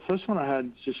 The first one I had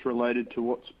is just related to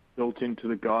what's built into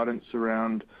the guidance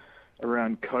around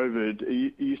COVID. Are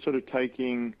you sort of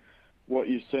taking what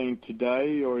you're seeing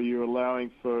today, or are you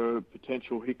allowing for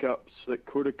potential hiccups that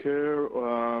could occur?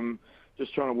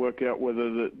 Just trying to work out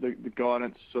whether the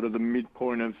guidance, sort of the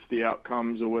midpoint of the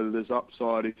outcomes, or whether there's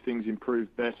upside if things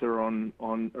improve better on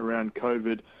around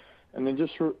COVID. And then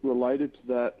just related to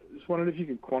that, just wondered if you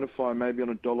could quantify maybe on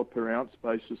a dollar per ounce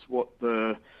basis what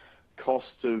the cost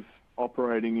of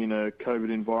operating in a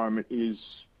COVID environment is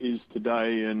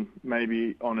today, and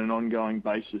maybe on an ongoing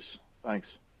basis. Thanks.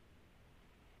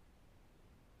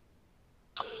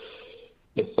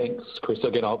 Yeah, thanks, Chris.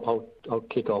 Again, I'll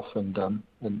kick off, and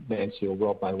Nancy or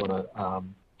Rob may want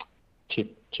to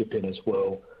chip in as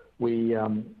well. We've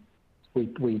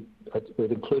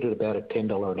included about a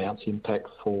 $10 an ounce impact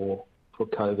for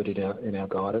COVID in our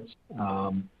guidance,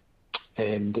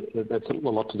 and that's a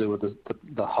lot to do with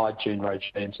the hygiene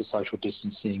regimes, the social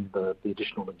distancing, the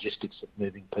additional logistics of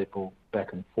moving people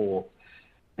back and forth.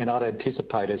 And I'd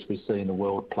anticipate, as we see in the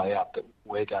world play out, that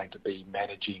we're going to be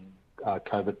managing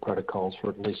COVID protocols for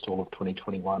at least all of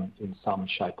 2021 in some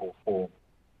shape or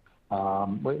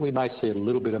form. We may see a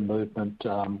little bit of movement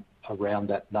around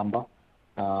that number,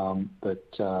 but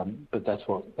that's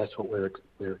what we're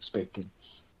expecting.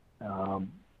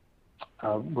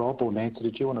 Rob or Nancy,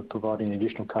 did you want to provide any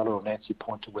additional colour, or Nancy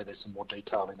point to where there's some more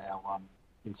detail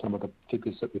in some of the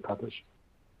figures that we published?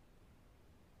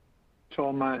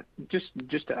 Tom, just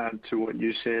to add to what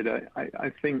you said,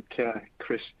 I think,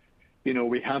 Chris,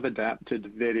 we have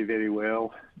adapted very, very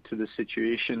well to the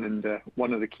situation, and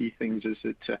one of the key things is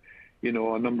that,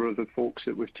 a number of the folks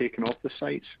that we've taken off the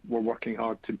sites, we're working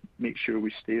hard to make sure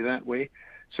we stay that way.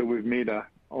 So we've made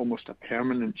almost a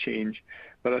permanent change.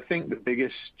 But I think the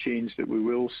biggest change that we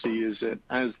will see is that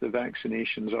as the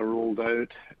vaccinations are rolled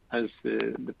out, as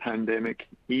the pandemic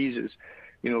eases,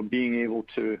 being able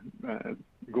to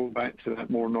go back to that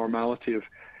more normality of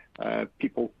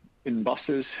people in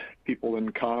buses, people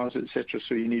in cars, etc.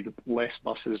 So you need less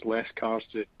buses, less cars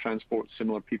to transport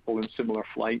similar people in similar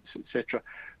flights, etc.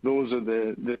 Those are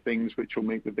the things which will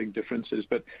make the big differences.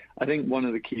 But I think one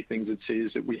of the key things I'd say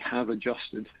is that we have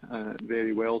adjusted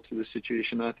very well to the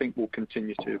situation. And I think we'll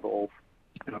continue to evolve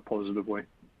in a positive way.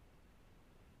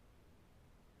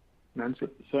 Nancy?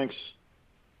 Thanks.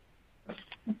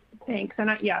 Thanks. And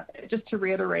just to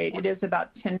reiterate, it is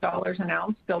about $10 an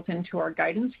ounce built into our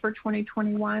guidance for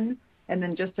 2021. And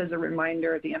then just as a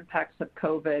reminder, the impacts of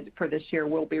COVID for this year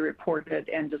will be reported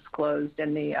and disclosed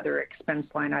in the other expense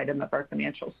line item of our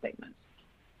financial statements.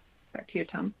 Back to you,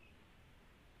 Tom.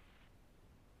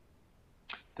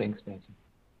 Thanks, Nancy.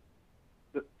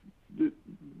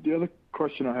 The other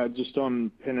question I had just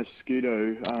on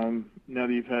Penasquito, now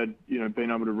that you've had, been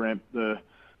able to ramp the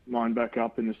mine back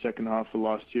up in the second half of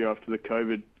last year after the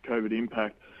COVID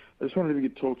impact, I just wondered if you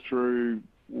could talk through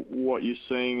what you're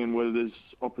seeing and whether there's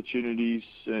opportunities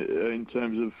in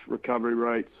terms of recovery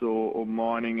rates or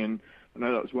mining. And I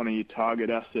know that was one of your target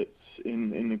assets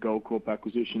in the Goldcorp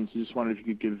acquisition. So just wondered if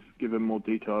you could give a more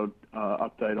detailed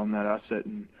update on that asset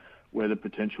and where the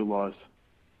potential lies.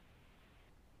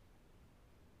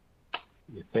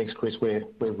 Yeah, thanks, Chris. We're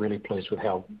really pleased with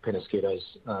how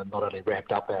Penasquito's not only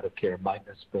ramped up out of care and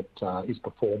maintenance, but is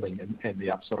performing and the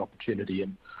upside opportunity.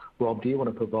 And Rob, do you want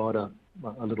to provide a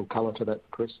little colour to that,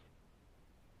 Chris?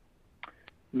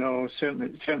 No,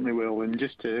 certainly will. And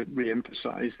just to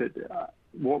re-emphasise that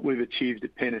what we've achieved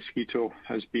at Penasquito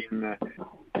has been,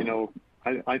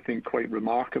 I think quite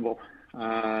remarkable.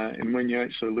 And when you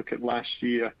actually look at last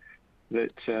year,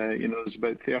 that there's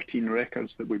about 13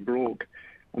 records that we broke.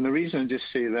 And the reason I just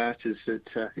say that is that,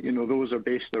 those are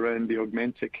based around the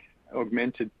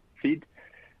augmented feed.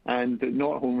 And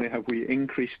not only have we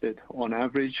increased it on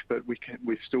average, but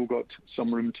we've still got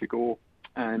some room to go.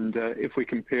 And if we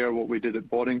compare what we did at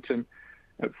Boddington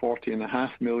at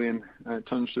 40.5 million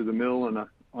tonnes through the mill on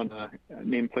a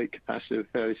nameplate capacity of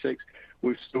 36,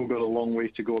 we've still got a long way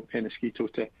to go at Penasquito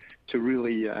to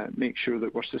really make sure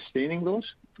that we're sustaining those.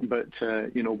 But,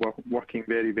 we're working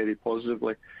very, very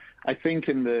positively. I think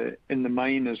in the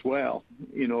mine as well,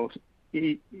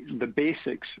 the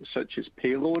basics such as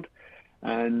payload,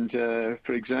 and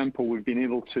for example, we've been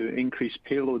able to increase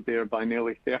payload there by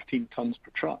nearly 13 tonnes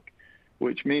per truck,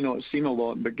 which may not seem a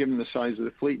lot, but given the size of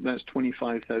the fleet, that's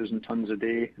 25,000 tonnes a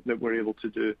day that we're able to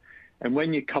do. And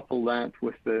when you couple that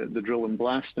with the drill and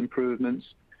blast improvements,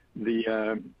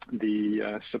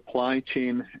 the supply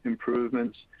chain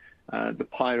improvements, the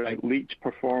pyrite leach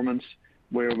performance,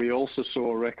 where we also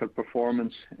saw a record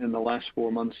performance in the last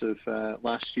 4 months of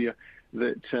last year,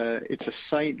 that it's a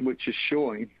site which is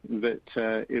showing that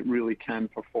it really can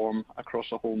perform across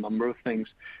a whole number of things.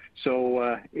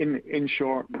 So in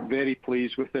short, very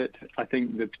pleased with it. I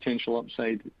think the potential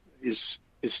upside is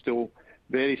still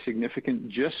very significant,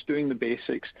 just doing the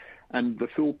basics, and the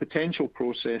full potential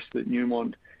process that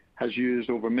Newmont has used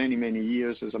over many, many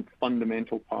years is a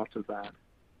fundamental part of that.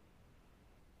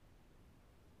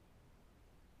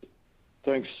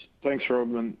 Thanks,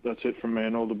 Rob, and that's it from me.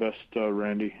 And all the best,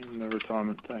 Randy, in the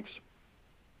retirement. Thanks.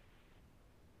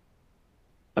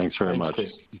 Thanks very much.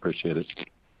 Appreciate it.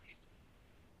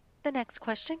 The next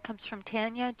question comes from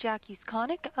Tanya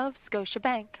Jakusconek of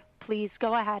Scotiabank. Please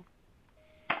go ahead.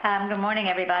 Good morning,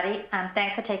 everybody.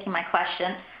 Thanks for taking my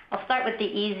question. I'll start with the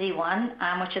easy one,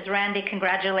 which is, Randy,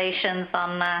 congratulations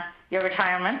on your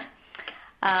retirement.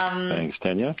 Thanks,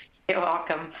 Tanya. You're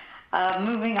welcome.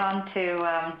 Moving on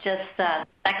to just the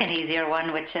second easier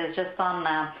one, which is just on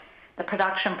the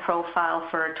production profile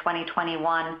for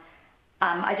 2021.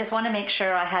 I just want to make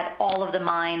sure I had all of the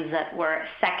mines that were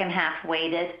second half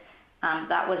weighted.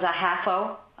 That was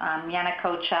Ahafo,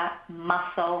 Yanacocha,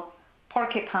 Muscle,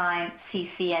 Porcupine,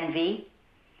 CC&V.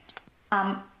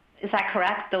 Is that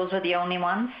correct? Those were the only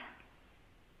ones?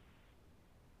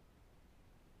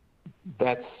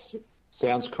 That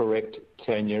sounds correct,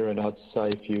 Tanya, and I'd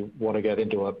say if you want to get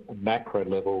into a macro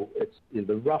level,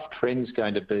 the rough trend's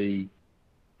going to be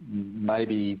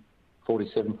maybe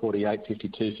 47, 48,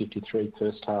 52, 53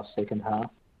 first half, second half,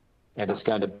 and it's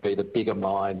going to be the bigger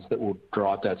mines that will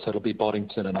drive that. So it'll be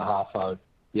Boddington and Ahafo.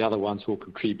 The other ones will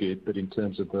contribute, but in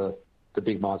terms of the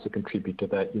big mines that contribute to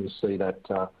that, you'll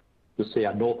see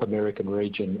our North American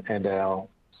region and our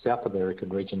South American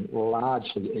region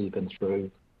largely even through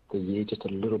the year, just a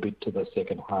little bit to the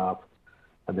second half,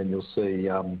 and then you'll see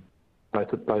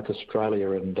both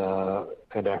Australia and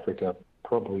Africa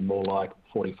probably more like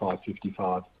 45,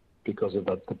 55 because of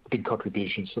the big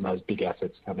contributions from those big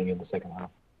assets coming in the second half.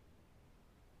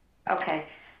 Okay,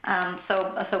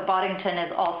 so Boddington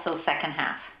is also second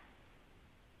half.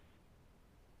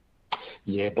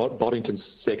 Yeah, Boddington's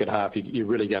second half, you're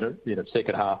really going to,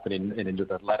 second half and into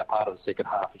the latter part of the second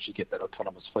half as you get that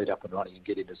autonomous fleet up and running and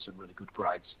get into some really good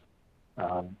grades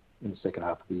in the second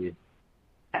half of the year.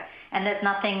 And there's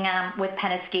nothing with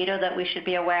Peñasquito that we should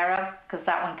be aware of, because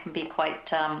that one can be quite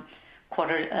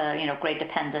grade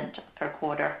dependent per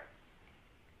quarter.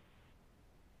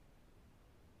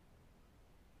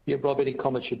 Yeah, Rob, any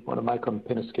comments you'd want to make on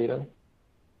Peñasquito?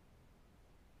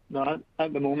 No,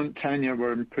 at the moment, Tanya,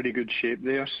 we're in pretty good shape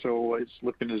there, so it's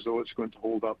looking as though it's going to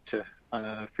hold up to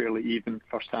fairly even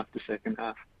first half to second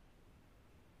half.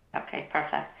 Okay,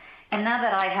 perfect. And now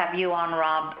that I have you on,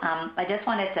 Rob, I just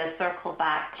wanted to circle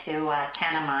back to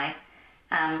Tanami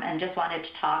and just wanted to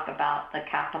talk about the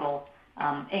capital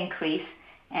increase.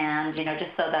 And,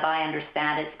 just so that I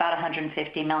understand, it's about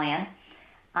 $150 million.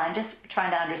 I'm just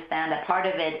trying to understand that part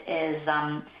of it is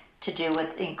to do with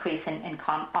increase on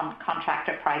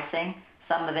contractor pricing.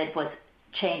 Some of it was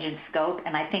change in scope,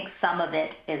 and I think some of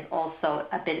it is also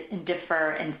a bit in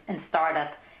defer in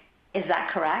startup. Is that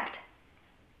correct?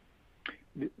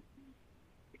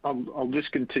 I'll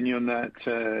just continue on that,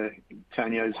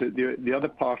 Tanya. Is that the other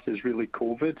part is really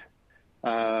COVID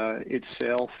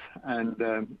itself,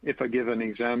 and if I give an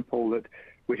example, that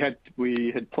we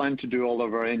had planned to do all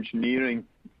of our engineering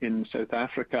in South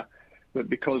Africa, but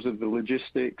because of the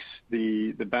logistics,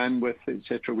 the bandwidth,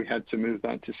 etc., we had to move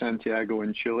that to Santiago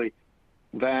in Chile.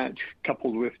 That,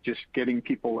 coupled with just getting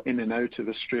people in and out of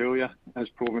Australia, has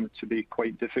proven to be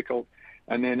quite difficult.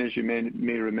 And then, as you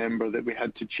may remember, that we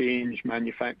had to change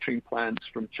manufacturing plants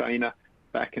from China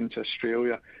back into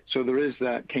Australia. So there is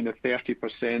that kind of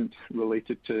 30%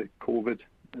 related to COVID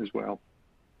as well.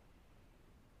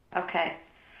 Okay.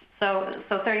 So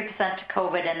 30% to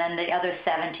COVID, and then the other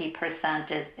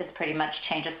 70% is pretty much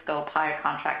change of scope, higher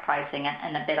contract pricing,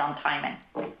 and a bit on timing.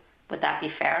 Would that be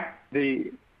fair?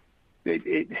 The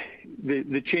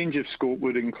change of scope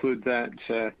would include that,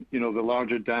 the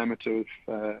larger diameter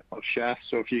of shafts.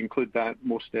 So if you include that,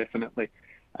 most definitely.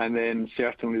 And then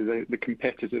certainly the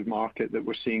competitive market that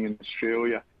we're seeing in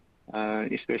Australia,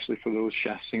 especially for those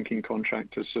shaft sinking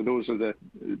contractors. So those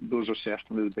are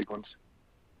certainly the big ones.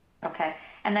 Okay.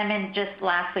 And then just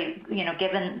lastly,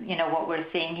 given, what we're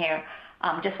seeing here,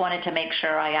 just wanted to make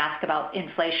sure I ask about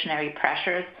inflationary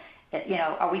pressures.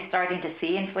 Are we starting to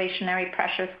see inflationary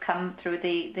pressures come through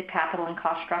the capital and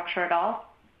cost structure at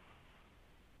all?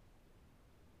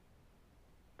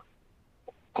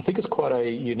 I think it's quite a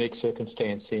unique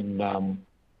circumstance in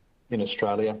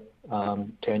Australia,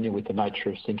 Tanya, with the nature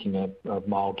of sinking a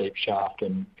mile-deep shaft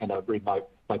and a remote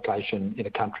location in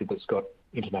a country that's got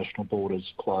international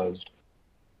borders closed.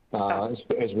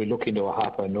 As we look into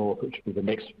Ahafo North, which will be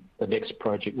the next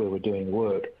project where we're doing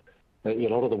work, a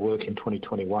lot of the work in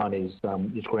 2021 is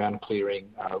ground clearing,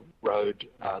 road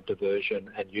diversion,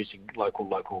 and using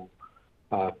local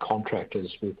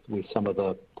contractors with some of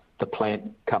the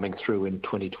plant coming through in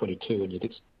 2022, and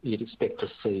you'd expect to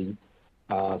see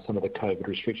some of the COVID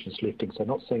restrictions lifting. So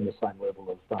not seeing the same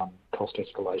level of cost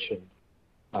escalation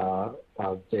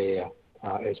there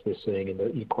as we're seeing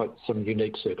in quite some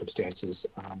unique circumstances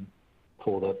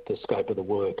for the scope of the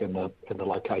work and the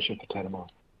location for Tanami.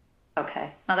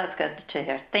 Okay. Well, that's good to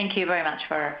hear. Thank you very much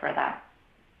for that.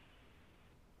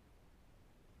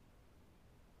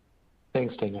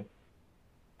 Thanks, Tina.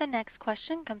 The next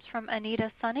question comes from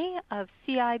Anita Soni of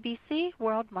CIBC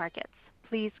World Markets.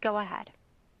 Please go ahead.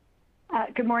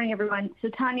 Good morning, everyone. So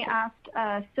Tanya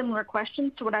asked similar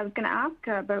questions to what I was going to ask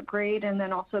about grade and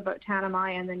then also about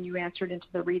Tanami, and then you answered into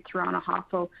the read-through on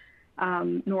Ahafo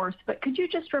North. But could you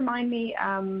just remind me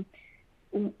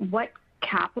what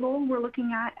capital we're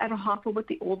looking at Ahafo, what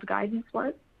the old guidance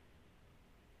was?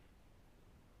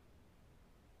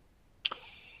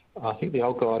 I think the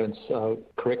old guidance,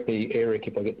 correct me, Eric,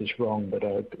 if I get this wrong, but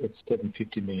it's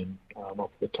 $750 million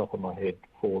off the top of my head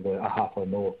for the Ahafo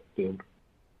North build.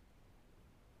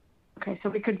 Okay, so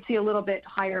we could see a little bit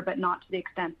higher, but not to the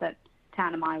extent that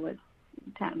Tanami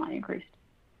increased.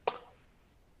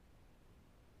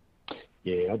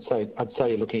 Yeah, I'd say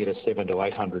you're looking at a $700 to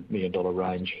 $800 million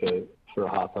range for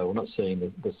Ahafo. We're not seeing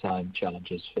the same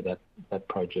challenges for that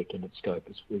project and its scope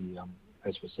as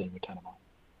we're seeing with Tanami.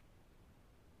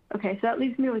 Okay, so that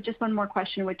leaves me with just one more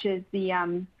question, which is the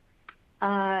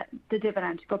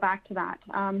dividend. To go back to that.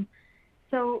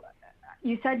 So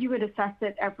you said you would assess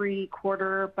it every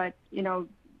quarter, but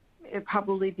it'd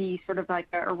probably be sort of like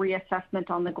a reassessment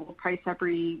on the gold price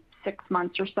every 6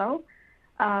 months or so.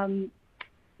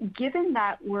 Given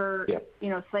that we're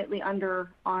slightly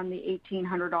under on the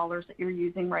 $1,800 that you're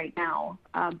using right now,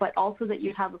 but also that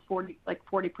you have a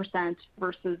 40%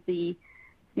 versus the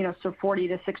so 40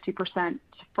 to 60%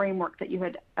 framework that you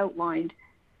had outlined.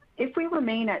 If we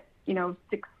remain at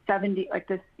 670, like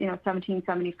this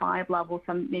 1775 level,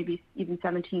 some maybe even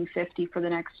 1750 for the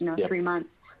next 3 months,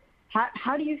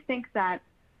 how do you think that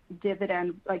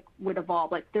dividend would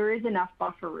evolve? There is enough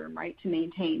buffer room, right, to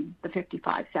maintain the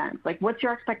 55 cents. What's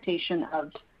your expectation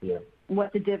of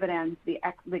what the dividends, the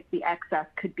excess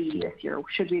could be this year?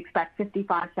 Should we expect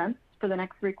 55 cents for the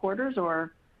next 3 quarters,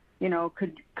 or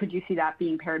could you see that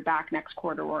being pared back next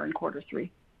quarter or in quarter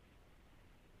 3?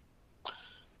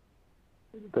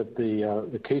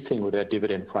 The key thing with our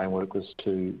dividend framework was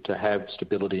to have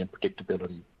stability and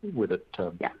predictability with it,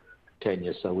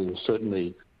 Tanya. So we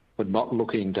we're not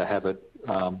looking to have it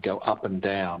go up and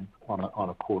down on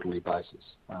a quarterly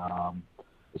basis.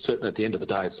 Certainly, at the end of the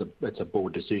day, it's a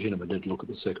board decision, and we need to look at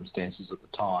the circumstances at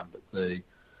the time.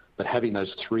 But having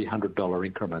those $300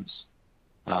 increments,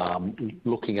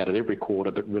 looking at it every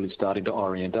quarter, but really starting to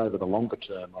orient over the longer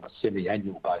term on a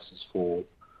semi-annual basis for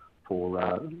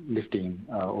lifting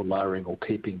or lowering or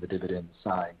keeping the dividend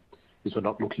the same, is we're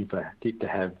not looking for it to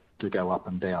have to go up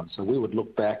and down. So we would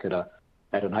look back at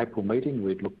an April meeting.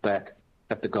 We'd look back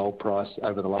at the gold price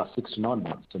over the last 6 to 9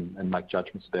 months and make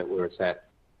judgments about where it's at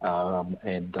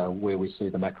and where we see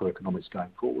the macroeconomics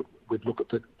going forward. We'd look at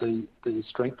the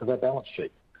strength of our balance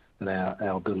sheet and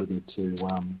our ability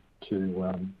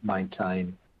to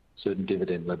maintain certain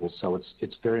dividend levels. So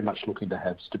it's very much looking to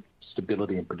have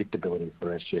stability and predictability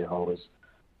for our shareholders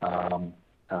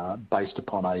based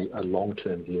upon a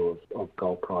long-term view of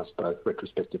gold price, both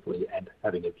retrospectively and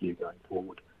having a view going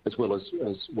forward, as well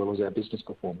as our business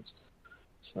performance.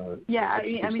 So the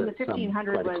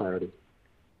 1500 was clarity.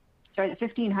 Sorry, the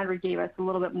 1500 gave us a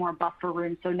little bit more buffer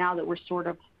room. So now that we're sort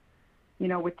of,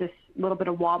 with this little bit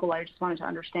of wobble, I just wanted to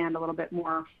understand a little bit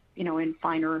more, in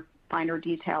finer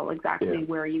detail exactly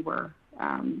where you were,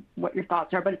 what your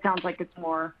thoughts are. But it sounds like it's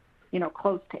more,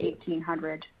 close to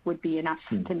 1800 would be enough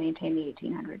to maintain the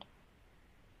 1800.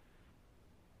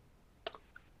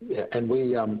 Yeah, and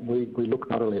we look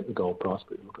not only at the gold price,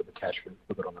 but we look at the cash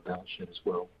we've got on the balance sheet as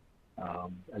well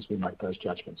as we make those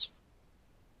judgments.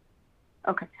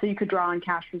 Okay, so you could draw on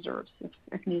cash reserves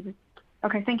if needed.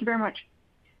 Okay, thank you very much.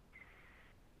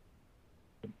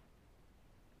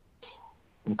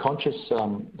 I'm conscious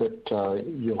that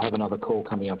you'll have another call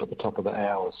coming up at the top of the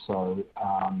hour, so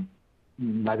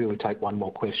maybe we'll take one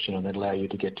more question and then allow you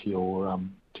to get to your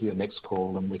next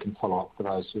call, and we can follow up for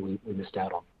those who we missed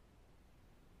out on.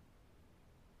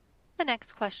 The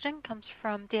next question comes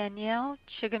from Danielle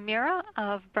Chigamira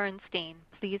of Bernstein.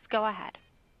 Please go ahead.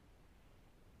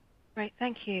 Great,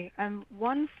 thank you.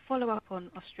 One follow-up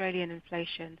on Australian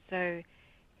inflation. So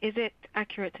is it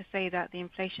accurate to say that the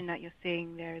inflation that you're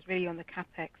seeing there is really on the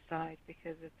CapEx side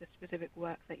because of the specific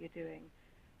work that you're doing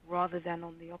rather than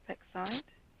on the OpEx side?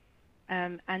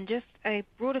 And just a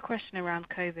broader question around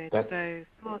COVID.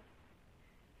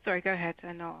 Sorry, go ahead,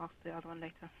 and I'll ask the other one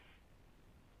later.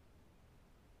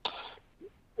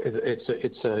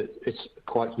 It's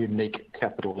quite unique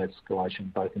capital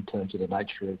escalation, both in terms of the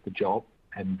nature of the job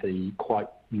and the quite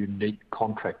unique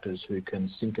contractors who can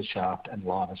sink a shaft and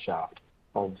line a shaft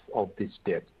of this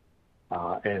depth.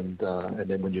 And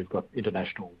then when you've got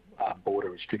international border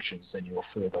restrictions, then you're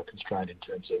further constrained in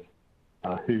terms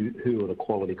of who are the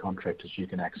quality contractors you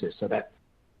can access. So that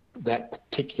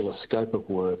particular scope of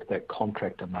work, that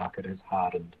contractor market has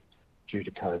hardened due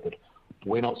to COVID.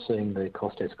 We're not seeing the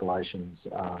cost escalations,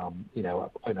 on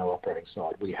our operating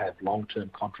side. We have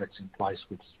long-term contracts in place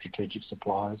with strategic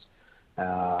suppliers,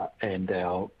 and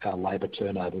our labour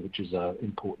turnover, which is an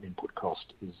important input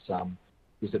cost,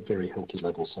 is at very healthy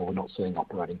levels. So we're not seeing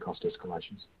operating cost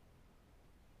escalations.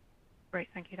 Great,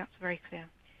 thank you. That's very clear.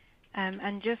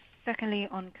 And just secondly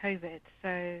on COVID,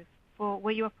 so for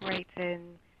where you operate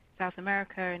in South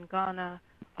America and Ghana,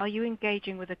 are you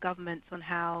engaging with the governments on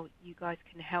how you guys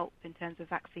can help in terms of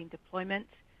vaccine deployment,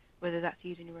 whether that's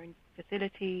using your own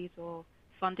facilities or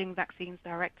funding vaccines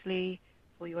directly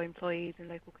for your employees in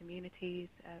local communities?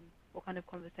 What kind of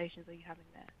conversations are you having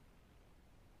there?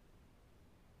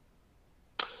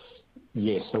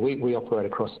 Yes, so we operate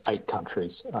across 8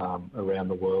 countries around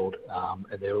the world,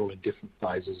 and they're all in different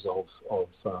phases of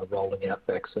rolling out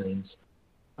vaccines.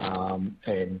 And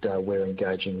we're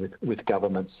engaging with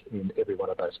governments in every one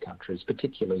of those countries,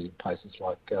 particularly in places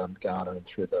like Ghana and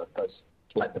through those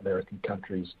Latin American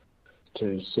countries,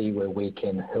 to see where we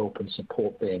can help and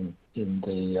support them in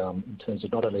terms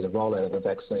of not only the rollout of the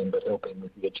vaccine, but helping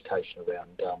with the education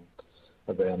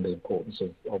around the importance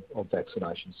of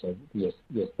vaccination. So yes,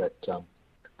 that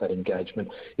engagement.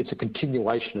 It's a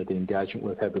continuation of the engagement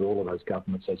we've had with all of those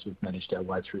governments as we've managed our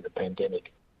way through the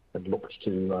pandemic. look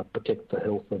to protect the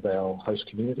health of our host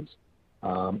communities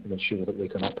and ensure that we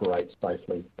can operate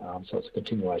safely. So it's a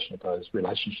continuation of those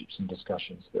relationships and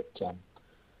discussions that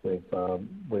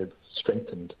we've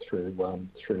strengthened through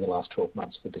the last 12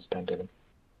 months with this pandemic.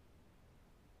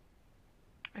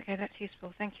 Okay, that's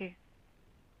useful. Thank you.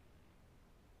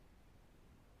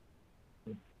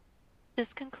 This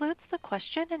concludes the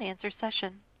question and answer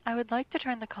session. I would like to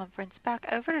turn the conference back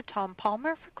over to Tom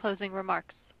Palmer for closing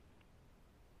remarks.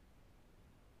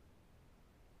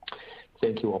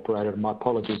 Thank you, operator. My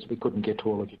apologies we couldn't get to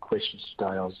all of your questions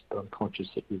today. I'm conscious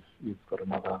that you've got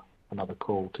another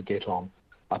call to get on.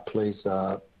 Please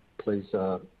know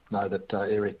that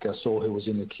Eric Saw, who was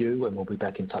in the queue, and we'll be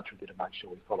back in touch with you to make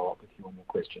sure we follow up with you on your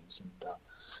questions. And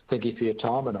thank you for your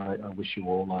time, and I wish you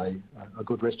all a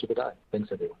good rest of the day. Thanks,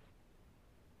 everyone.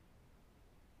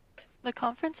 The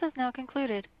conference has now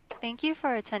concluded. Thank you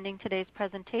for attending today's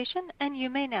presentation, and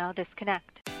you may now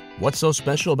disconnect. What's so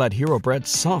special about Hero Bread's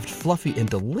soft, fluffy, and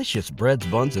delicious breads,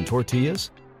 buns, and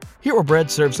tortillas? Hero Bread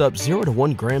serves up 0 to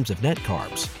 1 grams of net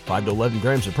carbs, 5 to 11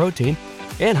 grams of protein,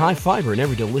 and high fiber in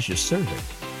every delicious serving.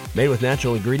 Made with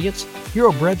natural ingredients,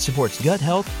 Hero Bread supports gut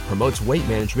health, promotes weight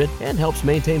management, and helps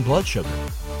maintain blood sugar.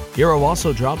 Hero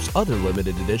also drops other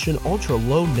limited edition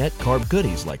ultra-low net carb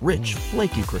goodies like rich,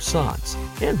 flaky croissants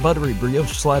and buttery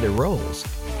brioche slider rolls.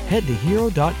 Head to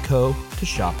hero.co to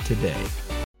shop today.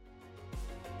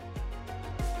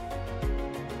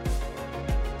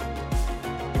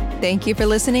 Thank you for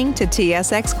listening to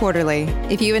TSX Quarterly.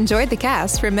 If you enjoyed the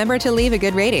cast, remember to leave a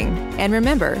good rating. And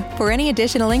remember, for any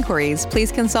additional inquiries,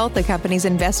 please consult the company's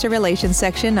investor relations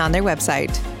section on their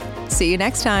website. See you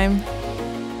next time.